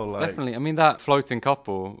well. Like, Definitely. I mean, that floating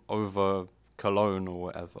couple over Cologne or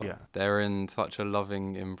whatever, Yeah. they're in such a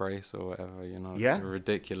loving embrace or whatever, you know. Yeah. It's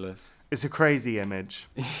ridiculous. it's a crazy image.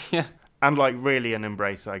 Yeah. And like really an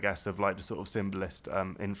embrace, I guess, of like the sort of symbolist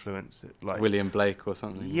influence. Like William Blake or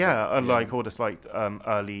something. Yeah, and like all this like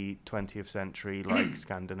early 20th century like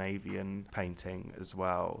Scandinavian painting as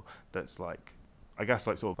well. That's like, I guess,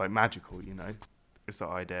 like sort of like magical, you know. It's the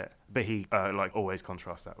idea, but he like always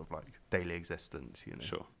contrasts that with like daily existence, you know.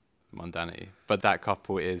 Sure. Mundanity. But that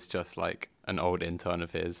couple is just like an old intern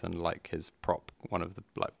of his and like his prop, one of the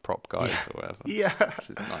like prop guys or whatever. Yeah,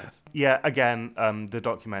 Which is nice. yeah. Again, the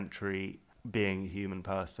documentary, Being a Human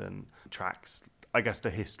Person, tracks, I guess,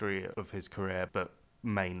 the history of his career, but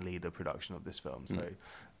mainly the production of this film. So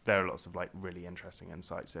there are lots of like really interesting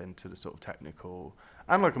insights into the sort of technical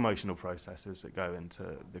and like emotional processes that go into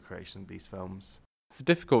the creation of these films. It's a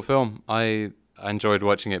difficult film. I enjoyed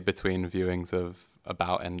watching it between viewings of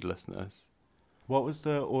About Endlessness. What was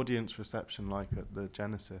the audience reception like at the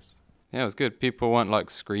Genesis? Yeah, it was good. People weren't like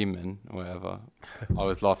screaming or whatever. I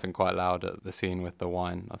was laughing quite loud at the scene with the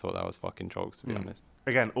wine. I thought that was fucking jokes, to be honest.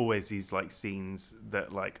 Again, always these like scenes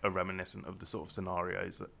that like are reminiscent of the sort of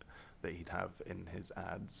scenarios that he'd have in his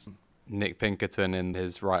ads. Nick Pinkerton, in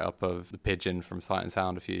his write-up of The Pigeon from Sight and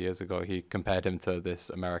Sound a few years ago, he compared him to this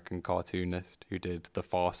American cartoonist who did The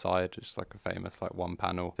Far Side, which is like a famous like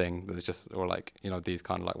one-panel thing. There's just, or like, you know, these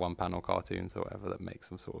kind of like one-panel cartoons or whatever that make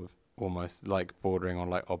some sort of almost like bordering on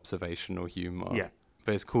like observational humor. Yeah.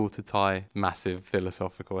 But it's cool to tie massive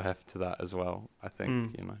philosophical heft to that as well, I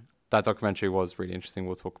think, you know. That documentary was really interesting.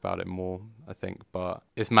 We'll talk about it more, I think. But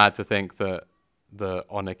it's mad to think that the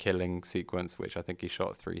honor killing sequence, which I think he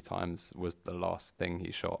shot 3 times, was the last thing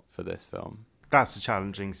he shot for this film. That's a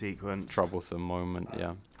challenging sequence. Troublesome moment,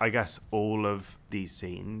 yeah. I guess all of these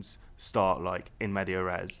scenes start like in media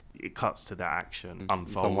res. It cuts to the action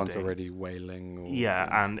unfolding. Someone's already wailing. Or, Yeah,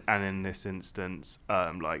 and in this instance,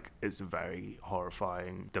 like it's a very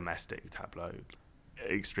horrifying domestic tableau,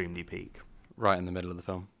 extremely peak. Right in the middle of the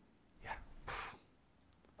film. Yeah.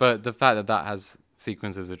 But the fact that that has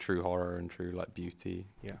sequences of true horror and true like beauty,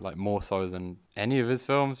 like more so than any of his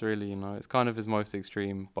films, really, you know. It's kind of his most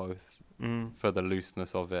extreme, both for the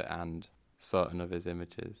looseness of it and certain of his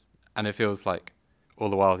images. And it feels like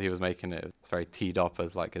all the while he was making it, it's very teed up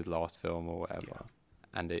as like his last film or whatever.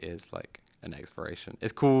 Yeah. And it is like an exploration.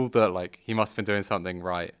 It's cool that like he must have been doing something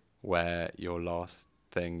right where your last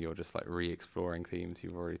thing you're just like re-exploring themes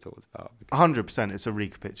you've already talked about. 100%. It's a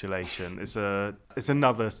recapitulation. It's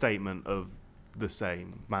another statement of the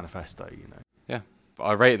same manifesto, you know. Yeah, but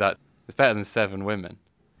I rate that. It's better than 7 Women.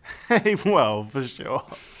 Well, for sure.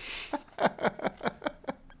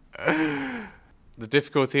 The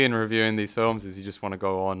difficulty in reviewing these films is you just want to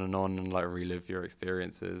go on and like relive your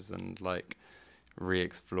experiences and like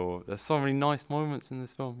re-explore. There's so many nice moments in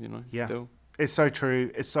this film, you know. Yeah. Still. It's so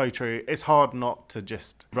true. It's so true. It's hard not to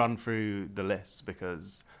just run through the list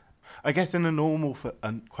because I guess in a normal,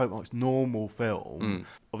 quote marks, normal film,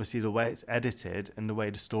 obviously the way it's edited and the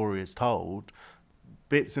way the story is told,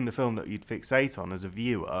 bits in the film that you'd fixate on as a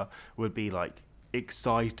viewer would be like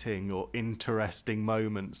exciting or interesting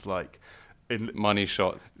moments, like money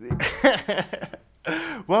shots.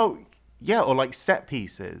 Well, yeah, or like set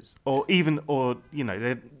pieces, or you know,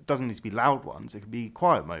 there doesn't need to be loud ones. It could be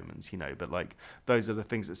quiet moments, you know. But like those are the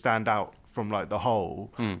things that stand out from like the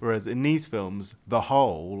whole. Whereas in these films, the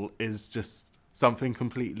whole is just something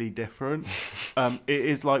completely different. It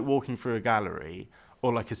is like walking through a gallery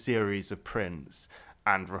or like a series of prints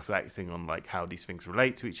and reflecting on like how these things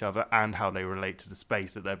relate to each other and how they relate to the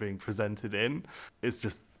space that they're being presented in. It's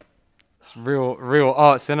just. It's real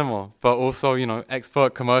art cinema, but also, you know,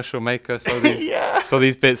 expert commercial maker. So these, so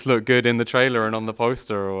these bits look good in the trailer and on the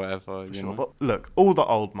poster or whatever. For sure. But look, all the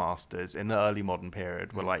old masters in the early modern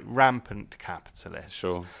period were like rampant capitalists.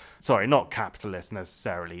 Sure. Sorry, not capitalists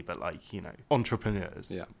necessarily, but like, you know,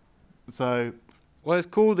 entrepreneurs. Yeah. So. Well, it's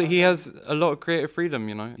cool that he has a lot of creative freedom,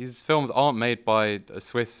 you know. His films aren't made by the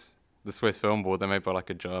Swiss Film Board. They're made by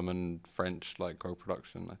like a German, French, like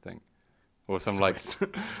co-production, I think. Or some Swiss.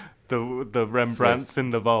 Like the Rembrandts Swiss.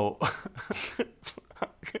 In the vault.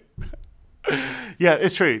 Yeah,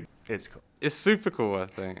 it's true. It's cool. It's super cool, I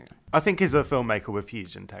think. I think he's a filmmaker with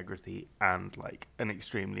huge integrity and like an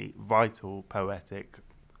extremely vital, poetic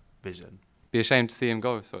vision. Be ashamed to see him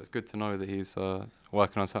go, so it's good to know that he's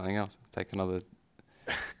working on something else. Take another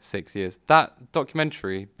 6 years. That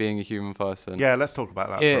documentary, Being a Human Person. Yeah, let's talk about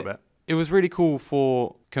that for a bit. It was really cool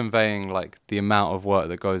for conveying like the amount of work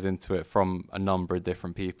that goes into it from a number of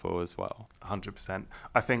different people as well. 100%.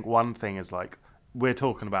 I think one thing is like we're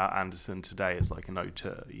talking about Anderson today as like an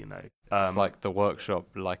auteur, you know. It's like the workshop,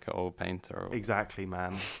 like an old painter. Exactly,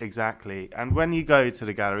 man. Exactly. And when you go to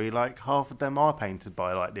the gallery, like half of them are painted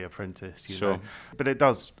by like The Apprentice, you know. But it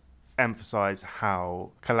does emphasize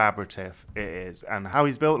how collaborative it is and how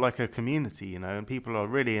he's built like a community, you know, and people are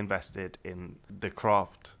really invested in the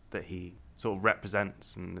craft that he sort of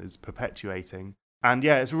represents and is perpetuating. And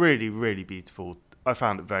yeah, it's really, really beautiful. I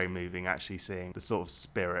found it very moving actually seeing the sort of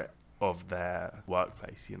spirit of their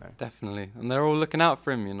workplace, you know. Definitely. And they're all looking out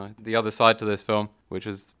for him, you know. The other side to this film, which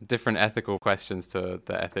was different ethical questions to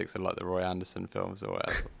the ethics of like the Roy Andersson films or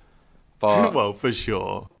whatever. But well, for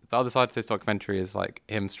sure. The other side to this documentary is like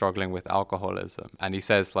him struggling with alcoholism. And he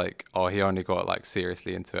says like, oh, he only got like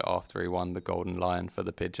seriously into it after he won the Golden Lion for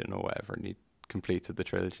The Pigeon or whatever, and he completed the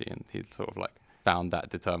trilogy and he sort of like found that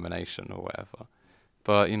determination or whatever.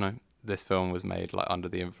 But, you know, this film was made like under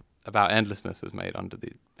the About Endlessness was made under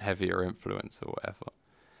the heavier influence or whatever.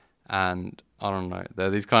 And I don't know, they're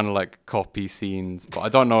these kind of like copy scenes, but I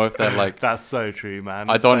don't know if they're like that's so true, man.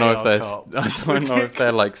 I don't know if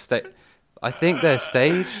they're like I think they're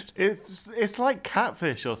staged. It's like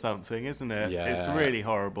Catfish or something, isn't it? Yeah. It's really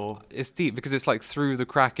horrible. It's deep because it's like through the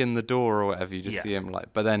crack in the door or whatever, you just see him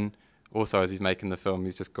like, but then also as he's making the film,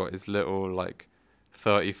 he's just got his little like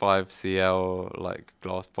 35 cl like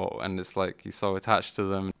glass bottle, and it's like he's so attached to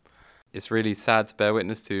them. It's really sad to bear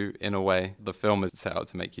witness to in a way. The film is set out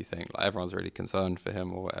to make you think like everyone's really concerned for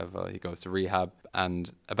him or whatever. He goes to rehab,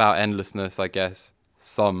 and About Endlessness, I guess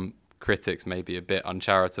some critics may be a bit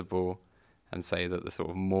uncharitable and say that the sort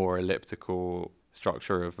of more elliptical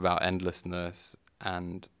structure of About Endlessness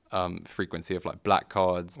and frequency of like black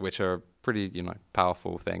cards, which are a pretty, you know,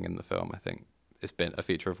 powerful thing in the film, I think. It's been a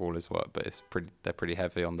feature of all his work, but they're pretty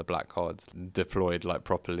heavy on the black cards. Deployed like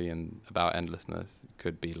properly in About Endlessness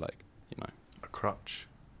could be like, you know, a crutch.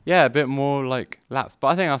 Yeah, a bit more like lapsed, but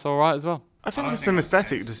I think that's all right as well. I think it's an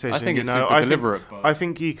aesthetic decision. I think it's super deliberate. I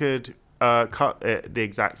think you could cut it the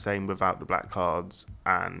exact same without the black cards,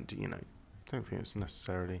 and you know, don't think it's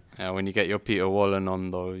necessarily. Yeah, when you get your Peter Wallen on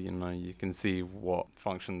though, you know, you can see what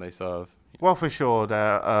function they serve. Well, for sure,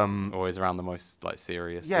 they're always around the most like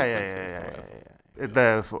serious. Yeah.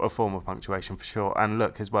 They're a form of punctuation for sure. And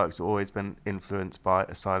look, his work's always been influenced by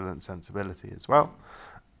a silent sensibility as well,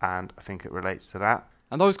 and I think it relates to that.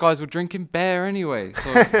 And those guys were drinking beer anyway.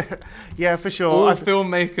 So yeah, for sure. All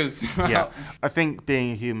filmmakers. Yeah, I think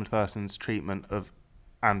being a human person's treatment of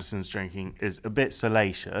Anderson's drinking is a bit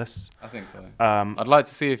salacious. I think so. I'd like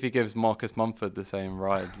to see if he gives Marcus Mumford the same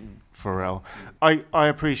ride. For real. I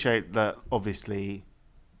appreciate that, obviously,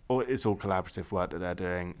 it's all collaborative work that they're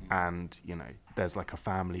doing, and, you know, there's like a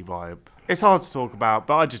family vibe. It's hard to talk about,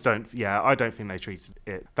 but I don't think they treated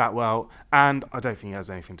it that well, and I don't think he has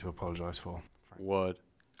anything to apologise for. Word.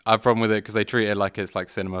 I have a problem with it because they treat it like it's like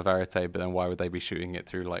cinema verite, but then why would they be shooting it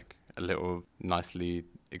through like a little nicely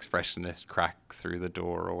expressionist crack through the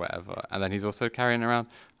door or whatever? And then he's also carrying around,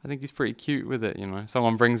 I think he's pretty cute with it, you know.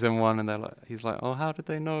 Someone brings him one and he's like, oh, how did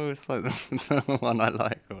they know it's like the one I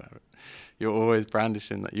like or whatever. You're always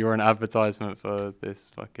brandishing that you're an advertisement for this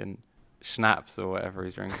fucking schnapps or whatever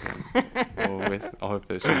he's drinking.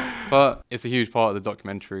 But it's a huge part of the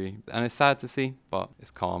documentary, and it's sad to see, but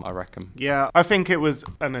it's calm, I reckon. Yeah, I think it was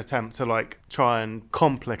an attempt to like try and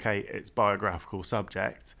complicate its biographical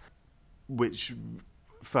subject, which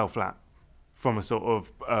fell flat from a sort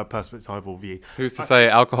of perspectival view. Who's to say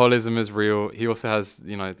alcoholism is real? He also has,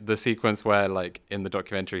 you know, the sequence where, like, in the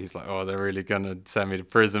documentary, he's like, oh, they're really going to send me to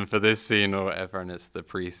prison for this scene or whatever, and it's the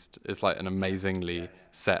priest. It's, like, an amazingly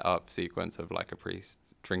set up sequence of, like, a priest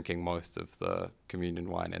drinking most of the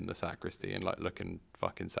communion wine in the sacristy and, like, looking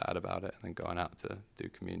fucking sad about it and then going out to do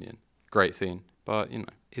communion. Great scene. But, you know,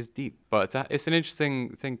 it's deep. But it's an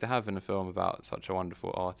interesting thing to have in a film about such a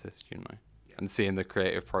wonderful artist, you know. And seeing the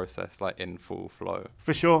creative process like in full flow.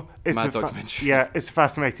 For sure. It's it's a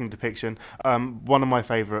fascinating depiction. One of my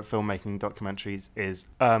favourite filmmaking documentaries is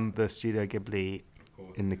the Studio Ghibli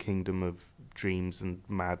In the Kingdom of Dreams and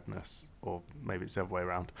Madness, or maybe it's the other way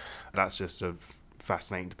around. That's just a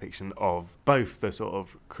fascinating depiction of both the sort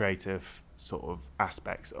of creative sort of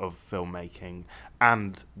aspects of filmmaking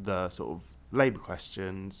and the sort of labour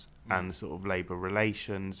questions and the sort of labour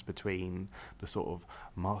relations between the sort of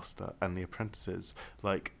master and the apprentices.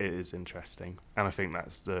 Like, it is interesting. And I think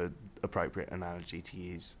that's the appropriate analogy to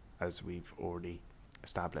use, as we've already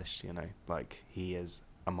established, you know. Like, he is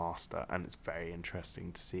a master, and it's very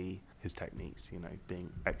interesting to see his techniques, you know,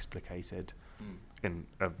 being explicated in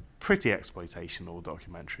a pretty exploitational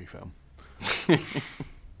documentary film.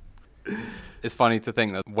 It's funny to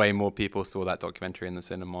think that way more people saw that documentary in the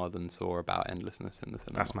cinema than saw About Endlessness in the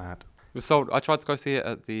cinema. That's mad. We've sold. I tried to go see it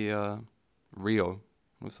at the Rio.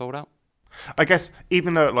 We've sold out. I guess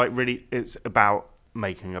even though like really it's about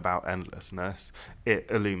making about endlessness, it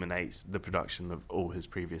illuminates the production of all his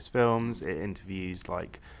previous films. It interviews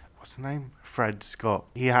like what's the name? Fred Scott.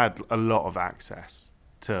 He had a lot of access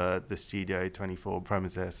to the Studio 24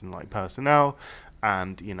 premises and like personnel,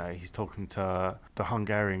 and you know he's talking to the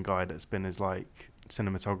Hungarian guy that's been his like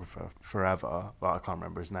cinematographer forever. Like I can't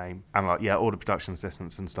remember his name, and like yeah, all the production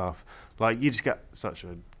assistants and stuff. Like you just get such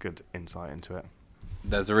a good insight into it.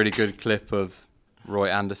 There's a really good clip of Roy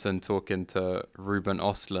Andersson talking to Ruben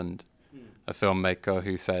Östlund, a filmmaker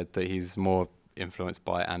who said that he's more influenced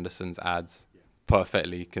by Andersson's ads.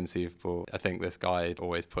 Perfectly conceivable. I think this guy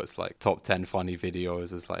always puts like top 10 funny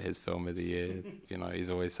videos as like his film of the year. You know, he's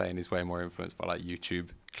always saying he's way more influenced by like YouTube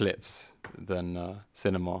clips than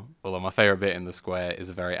cinema. Although my favorite bit in The Square is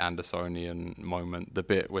a very Andersonian moment, the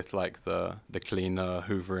bit with like the cleaner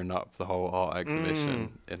hoovering up the whole art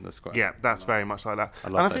exhibition in The Square. Yeah, that's very much like that.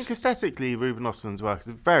 And I that think shit. aesthetically Ruben Östlund's work is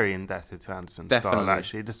very indebted to Andersson's Definitely. style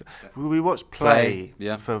actually. We watched Play,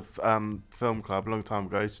 Yeah. for Film Club a long time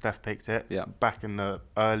ago. Steph picked it back in the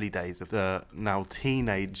early days of the now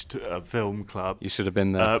teenaged Film Club. You should have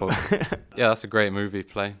been there for Yeah, that's a great movie,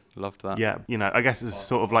 Play. Loved that. Yeah, you know, I guess it's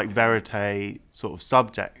sort of like verite sort of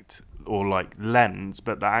subject or like lens,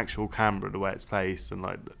 but the actual camera, the way it's placed and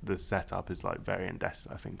like the setup is like very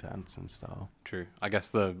indebted, I think, to Andersson's style. True. I guess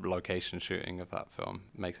the location shooting of that film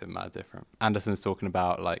makes it mad different. Andersson's talking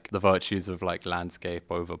about like the virtues of like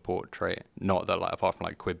landscape over portrait. Not that like apart from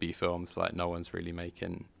like Quibi films, like no one's really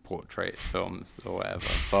making portrait films or whatever.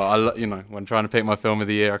 But you know, when trying to pick my film of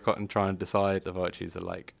the year, I'm trying to decide the virtues of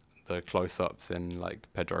like the close-ups in like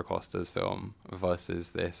Pedro Costa's film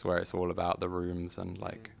versus this, where it's all about the rooms and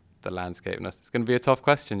like the landscapeness. It's going to be a tough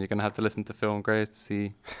question. You're going to have to listen to Film Grade to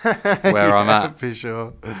see where I'm at. For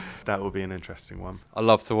sure. That will be an interesting one. I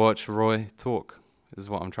love to watch Roy talk, is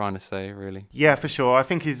what I'm trying to say, really. Yeah, for sure. I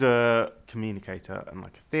think he's a communicator and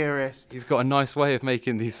like a theorist. He's got a nice way of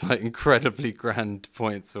making these like incredibly grand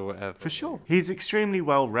points or whatever. For sure. He's extremely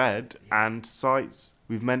well read and cites,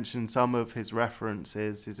 we've mentioned some of his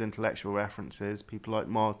references, his intellectual references, people like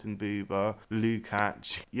Martin Buber,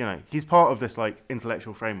 Lukács. You know, he's part of this like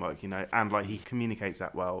intellectual framework, you know, and like he communicates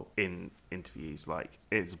that well in interviews. Like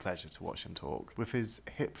it's a pleasure to watch him talk with his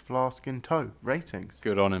hip flask in tow ratings.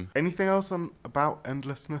 Good on him. Anything else about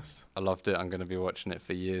endlessness? I loved it. I'm going to be watching it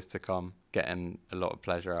for years to come, getting a lot of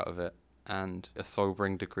pleasure out of it. And a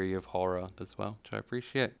sobering degree of horror as well, which I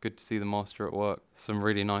appreciate. Good to see the master at work. Some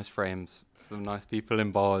really nice frames, some nice people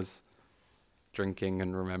in bars, drinking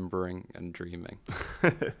and remembering and dreaming.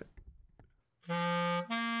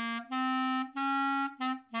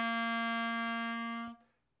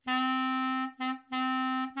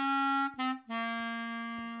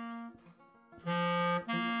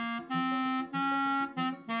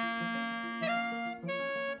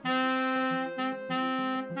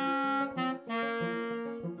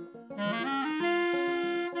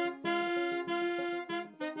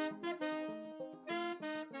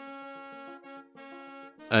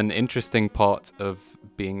 An interesting part of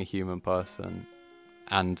being a human person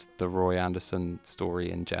and the Roy Andersson story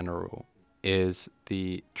in general is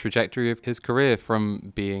the trajectory of his career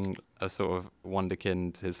from being a sort of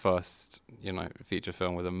wonderkind. His first, feature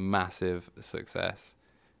film was a massive success,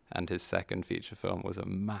 and his second feature film was a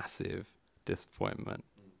massive disappointment.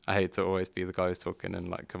 I hate to always be the guy who's talking in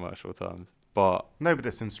like commercial terms, but no, but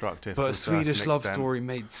it's instructive. But A Swedish Love Story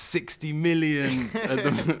made 60 million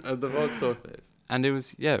at the box office. And it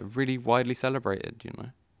was, really widely celebrated,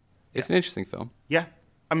 It's an interesting film. Yeah.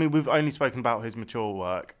 I mean, we've only spoken about his mature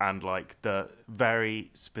work and, like, the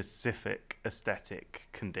very specific aesthetic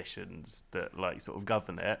conditions that, like, sort of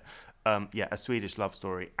govern it. A Swedish Love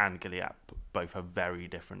Story and Gilead both have very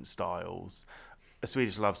different styles. A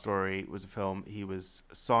Swedish Love Story was a film he was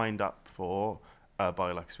signed up for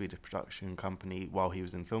by, like, a Swedish production company while he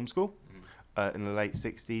was in film school. In the late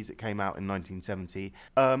 60s. It came out in 1970.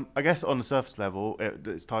 I guess on the surface level,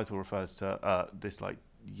 its title refers to this like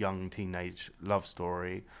young teenage love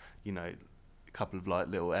story, a couple of like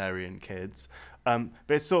little Aryan kids. But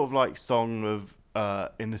it's sort of like song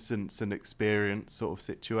of innocence and experience sort of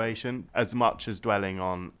situation, as much as dwelling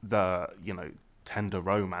on the, tender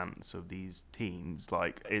romance of these teens.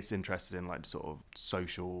 Like it's interested in like sort of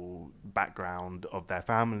social background of their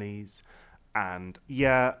families. And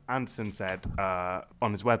Andersson said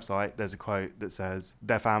on his website, there's a quote that says,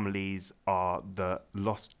 their families are the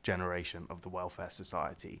lost generation of the welfare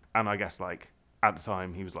society. And I guess like at the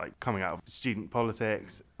time he was like coming out of student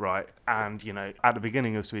politics, right? And, you know, at the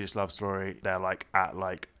beginning of Swedish Love Story, they're like at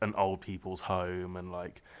like an old people's home, and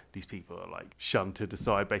like these people are like shunted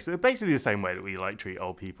aside, basically the same way that we like treat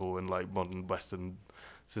old people in like modern Western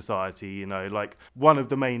society. You know, like one of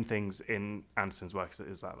the main things in Anderson's work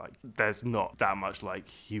is that like there's not that much like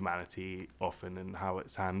humanity often in how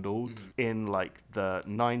it's handled. In like the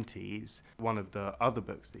 90s, one of the other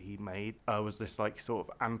books that he made was this like sort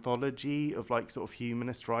of anthology of like sort of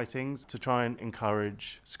humanist writings to try and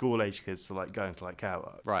encourage school age kids to like go into like care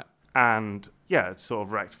work, Right. and yeah, sort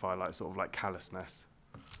of rectify like sort of like callousness.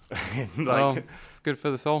 Well, it's good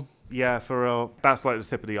for the soul. Yeah, for real. That's like the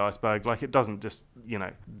tip of the iceberg. Like, it doesn't just, you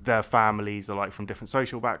know, their families are like from different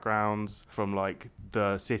social backgrounds, from like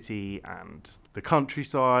the city and the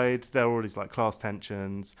countryside. There are all these like class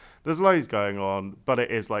tensions. There's loads going on, but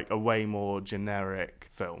it is like a way more generic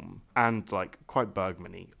film and like quite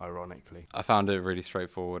Bergman-y, ironically. I found it really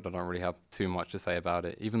straightforward. I don't really have too much to say about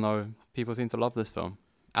it, even though people seem to love this film.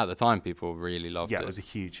 At the time, people really loved it. Yeah, it was a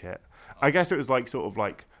huge hit. I guess it was like sort of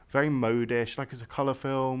like very modish, like it's a colour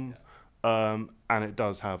film. And it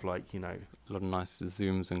does have like, you know, a lot of nice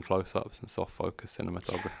zooms and close-ups and soft focus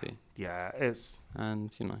cinematography. Yeah, it's...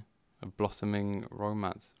 And, you know, a blossoming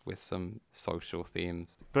romance with some social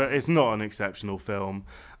themes. But it's not an exceptional film.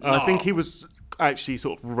 No. I think he was actually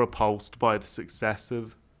sort of repulsed by the success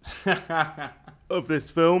of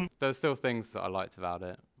this film. There's still things that I liked about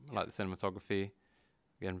it. I like the cinematography.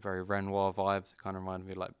 Again, very Renoir vibes. It kind of reminded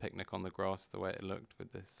me of like Picnic on the Grass, the way it looked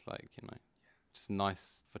with this, like, you know, just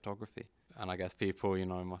nice photography. And I guess people, you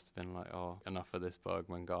know, must have been like, oh, enough of this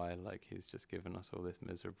Bergman guy. Like, he's just given us all this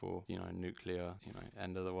miserable, you know, nuclear, you know,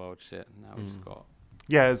 end of the world shit. And now we've just got...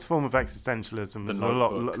 Yeah, it's a form of existentialism. It's a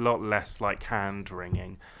Notebook. lot less like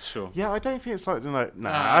hand-wringing. Sure. Yeah, I don't think it's like the note. No,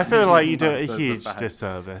 I feel like you do it a huge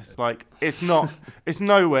disservice. Like, it's not, it's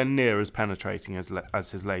nowhere near as penetrating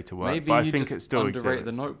as his later work. Maybe but I you think just it still underrate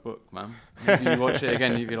exists. The Notebook, man. Maybe you watch it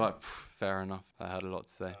again, you'd be like, fair enough. I had a lot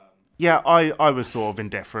to say. Yeah, I was sort of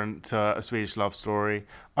indifferent to A Swedish Love Story.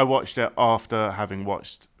 I watched it after having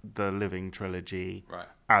watched the Living trilogy Right.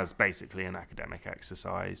 as basically an academic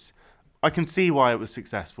exercise. I can see why it was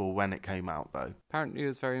successful when it came out, though. Apparently, it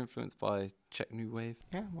was very influenced by Czech New Wave.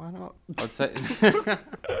 Yeah, why not? I'd say.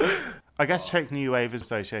 I guess Czech New Wave is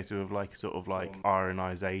associated with like sort of like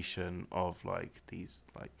Ironization of like these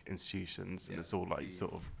like institutions, and it's all like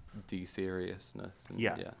sort of de-seriousness. And,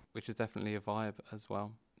 Yeah. Which is definitely a vibe as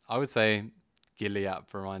well. I would say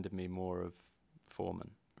Gilliap reminded me more of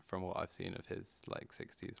Foreman from what I've seen of his like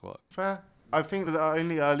 60s work. fair. I think the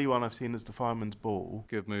only early one I've seen is The Fireman's Ball.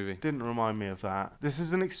 Good movie. Didn't remind me of that. This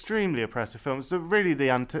is an extremely oppressive film. It's really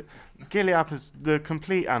Gilliap is the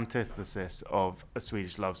complete antithesis of A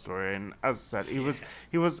Swedish Love Story. And as I said,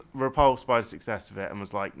 he was repulsed by the success of it and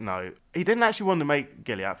was like, no. He didn't actually want to make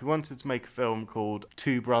Gilliap. He wanted to make a film called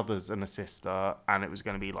Two Brothers and a Sister, and it was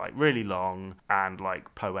going to be like really long and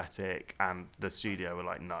like poetic. And the studio were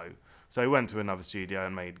like, no. So he went to another studio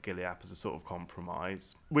and made Gilliap as a sort of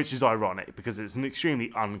compromise, which is ironic because it's an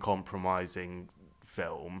extremely uncompromising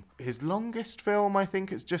film. His longest film, I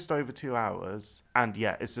think, is just over 2 hours. And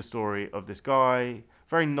yeah, it's the story of this guy,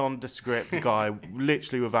 very nondescript guy,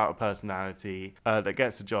 literally without a personality, that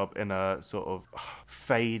gets a job in a sort of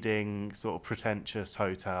fading, sort of pretentious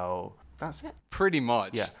hotel. That's it. Pretty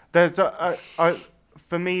much. Yeah. There's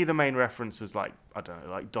for me, the main reference was like, I don't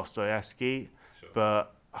know, like Dostoevsky,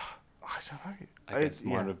 but... I don't know. I guess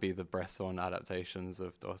mine would be the Bresson adaptations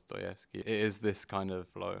of Dostoevsky. It is this kind of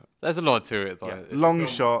flow. There's a lot to it, though. Yeah. Long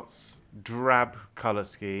shots, drab colour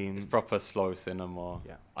scheme. It's proper slow cinema.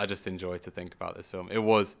 Yeah. I just enjoy to think about this film. It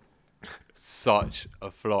was such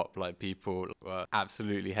a flop. Like, people were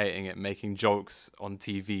absolutely hating it, making jokes on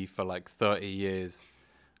TV for like 30 years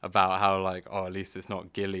about how like, oh, at least it's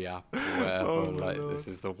not Gilliap or whatever. This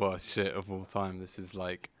is the worst shit of all time. This is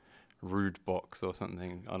like Rude Box or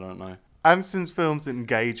something. I don't know. Anderson's films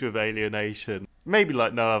engage with alienation, maybe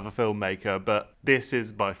like no other filmmaker, but this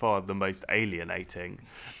is by far the most alienating.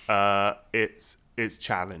 It's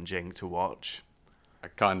challenging to watch. I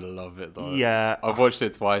kind of love it though. Yeah. I've watched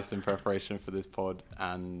it twice in preparation for this pod,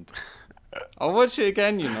 and I'll watch it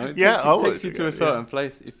again, you know. It takes you to a certain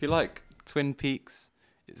place. If you like Twin Peaks,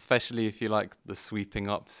 especially if you like the sweeping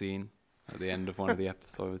up scene at the end of one of the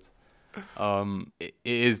episodes, it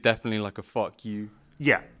is definitely like a fuck you.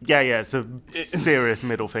 Yeah. It's a serious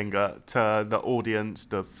middle finger to the audience,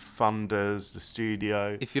 the funders, the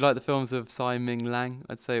studio. If you like the films of Tsai Ming Lang,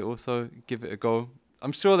 I'd say also give it a go.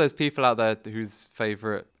 I'm sure there's people out there whose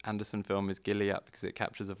favourite Anderson film is Gilliap because it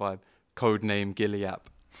captures a vibe. Codename Gilliap,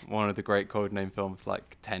 one of the great codename films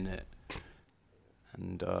like Tenet.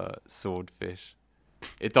 and Swordfish.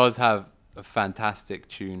 It does have a fantastic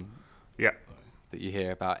tune. Yeah. That you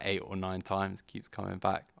hear about 8 or 9 times, keeps coming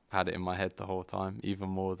back. I've had it in my head the whole time, even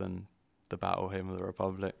more than the Battle Hymn of the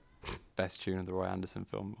Republic. Best tune of the Roy Andersson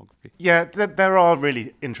filmography. Yeah, there are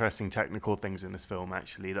really interesting technical things in this film,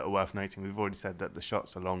 actually, that are worth noting. We've already said that the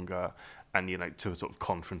shots are longer and, to a sort of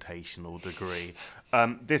confrontational degree.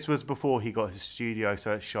 This was before he got his studio,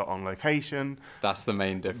 so it's shot on location. That's the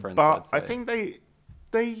main difference, But I'd say. I think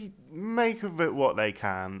they make of it what they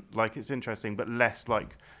can. Like, it's interesting, but less,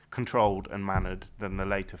 controlled and mannered than the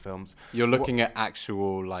later films. You're looking at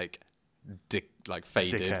actual,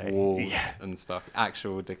 faded decay. walls and stuff.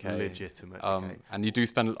 Actual decay. Legitimate decay.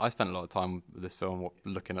 And I spent a lot of time with this film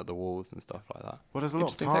looking at the walls and stuff like that. Well, there's a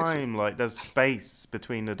lot of Interesting time. There's space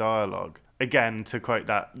between the dialogue. Again, to quote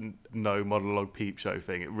that no monologue peep show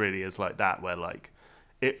thing, it really is like that, where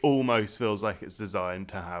it almost feels like it's designed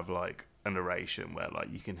to have a narration where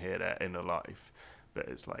you can hear their inner life, but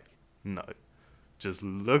it's no. Just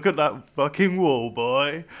look at that fucking wall,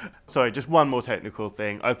 boy. Sorry, just one more technical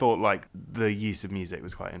thing. I thought the use of music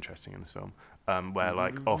was quite interesting in this film,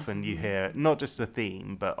 where often you hear not just the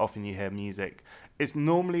theme, but often you hear music. It's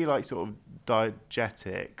normally sort of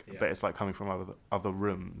diegetic, but it's coming from other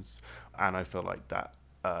rooms, and I feel like that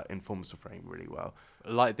informs the frame really well.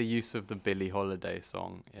 Like the use of the Billie Holiday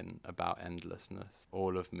song in About Endlessness,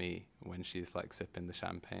 All of Me, when she's sipping the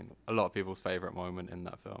champagne. A lot of people's favourite moment in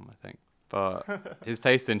that film, I think. But his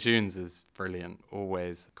taste in tunes is brilliant,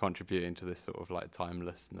 always contributing to this sort of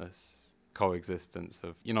timelessness, coexistence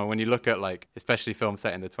of, when you look at especially films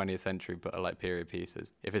set in the 20th century but are period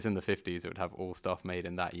pieces, if it's in the 50s it would have all stuff made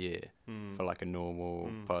in that year for a normal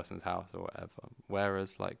person's house or whatever.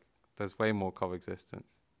 Whereas there's way more coexistence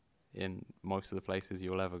in most of the places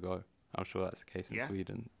you'll ever go. I'm sure that's the case in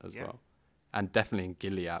Sweden as well. And definitely in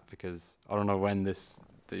Gilead, because I don't know when there's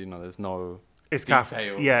no... It's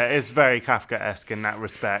Kafka. Yeah, it's very Kafkaesque in that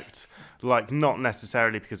respect. Not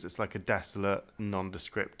necessarily because it's a desolate,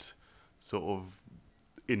 nondescript sort of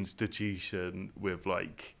institution with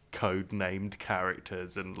code-named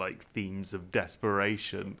characters and themes of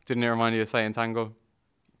desperation. Didn't it remind you of Satan Tango?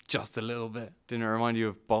 Just a little bit. Didn't it remind you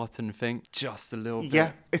of Barton Fink? Just a little bit.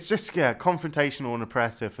 Yeah, it's just, confrontational and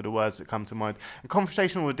oppressive are the words that come to mind. And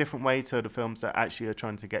confrontational are a different way to the films that actually are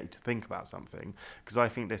trying to get you to think about something. Because I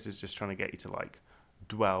think this is just trying to get you to,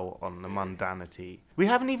 dwell on the mundanity. We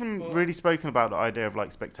haven't even really spoken about the idea of,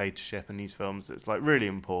 spectatorship in these films. It's, really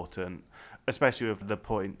important, especially with the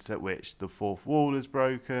points at which the fourth wall is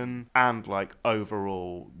broken and,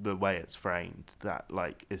 overall, the way it's framed that,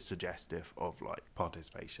 is suggestive of,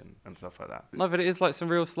 participation and stuff like that. No, but it is, some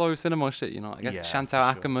real slow cinema shit, I guess Chantal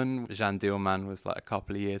Ackerman, Jeanne Dielman was, a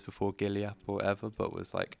couple of years before Gilead or whatever, but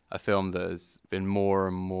was, a film that has been more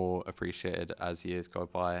and more appreciated as years go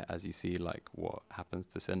by, as you see, what happens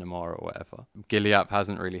to cinema or whatever. Gilead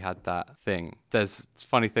hasn't really had that thing. There's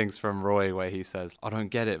funny things from Roy where he says, I don't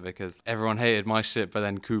get it because everyone hated my shit, but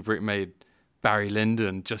then Kubrick made Barry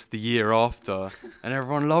Lyndon just the year after and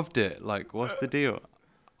everyone loved it. What's the deal?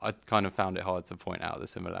 I kind of found it hard to point out the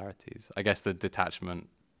similarities. I guess the detachment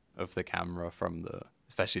of the camera from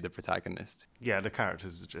especially the protagonist. Yeah, the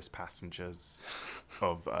characters are just passengers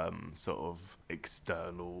of sort of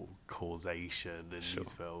external causation in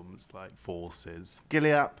these films, forces.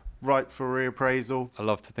 Gilead, ripe for reappraisal. I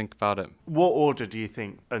love to think about it. What order do you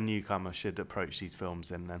think a newcomer should approach these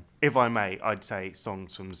films in then? If I may, I'd say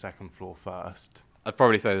Songs from the Second Floor first. I'd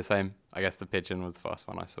probably say the same. I guess The Pigeon was the first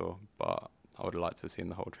one I saw, but I would have liked to have seen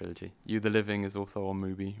the whole trilogy. You the Living is also on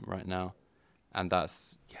Mubi right now. And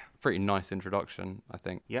that's a pretty nice introduction, I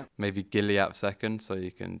think. Yeah. Maybe Gilead second, so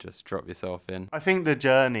you can just drop yourself in. I think the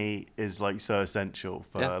journey is so essential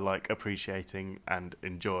for appreciating and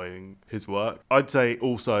enjoying his work. I'd say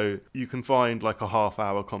also you can find a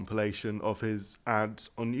half-hour compilation of his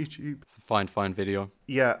ads on YouTube. It's a fine video.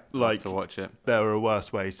 Yeah, to watch it. There are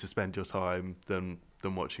worse ways to spend your time than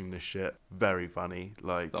watching this shit. Very funny.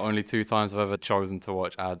 The only 2 times I've ever chosen to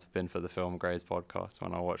watch ads have been for the Film Grays podcast,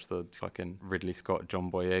 when I watched the fucking Ridley Scott John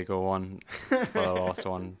Boyega one for the last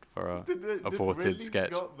one for a aborted Ridley sketch.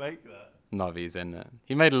 Scott make that? No, he's in it.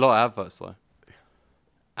 He made a lot of adverts though.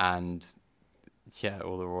 And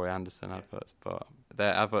all the Roy Anderson adverts, but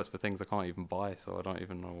they're adverts for things I can't even buy, so I don't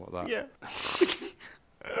even know what that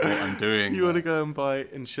what I'm doing. You want to go and buy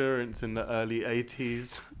insurance in the early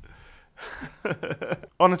 80s?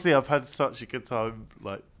 Honestly, I've had such a good time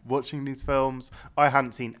watching these films. I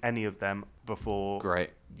hadn't seen any of them before.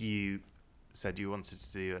 Great. You said you wanted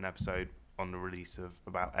to do an episode on the release of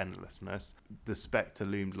About Endlessness. The spectre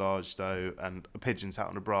loomed large though, and A Pigeon Sat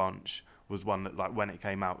on a Branch was one that, like, when it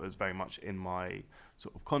came out, it was very much in my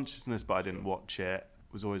sort of consciousness, but I didn't watch it.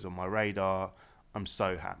 It was always on my radar. I'm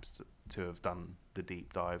so happy to have done the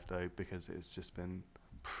deep dive, though, because it's just been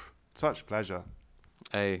such a pleasure.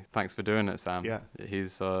 Hey, thanks for doing it, Sam. Yeah.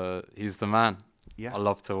 He's the man. Yeah. I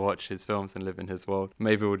love to watch his films and live in his world.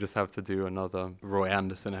 Maybe we'll just have to do another Roy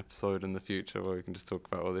Andersson episode in the future where we can just talk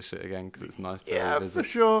about all this shit again, because it's nice to revisit. For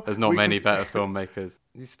sure. There's not many better filmmakers.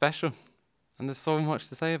 He's special, and there's so much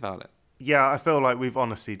to say about it. Yeah, I feel like we've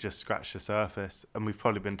honestly just scratched the surface, and we've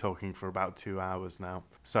probably been talking for about 2 hours now.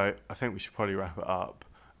 So I think we should probably wrap it up.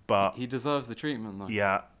 But he deserves the treatment, though.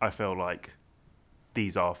 yeah, I feel like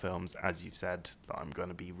these are films, as you've said, that I'm going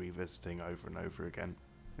to be revisiting over and over again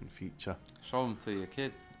in the future. Show them to your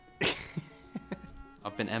kids.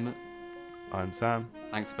 I've been Emmett. I'm Sam.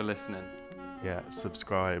 Thanks for listening. Yeah,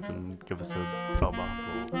 subscribe and give us a thumb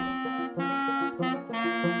up or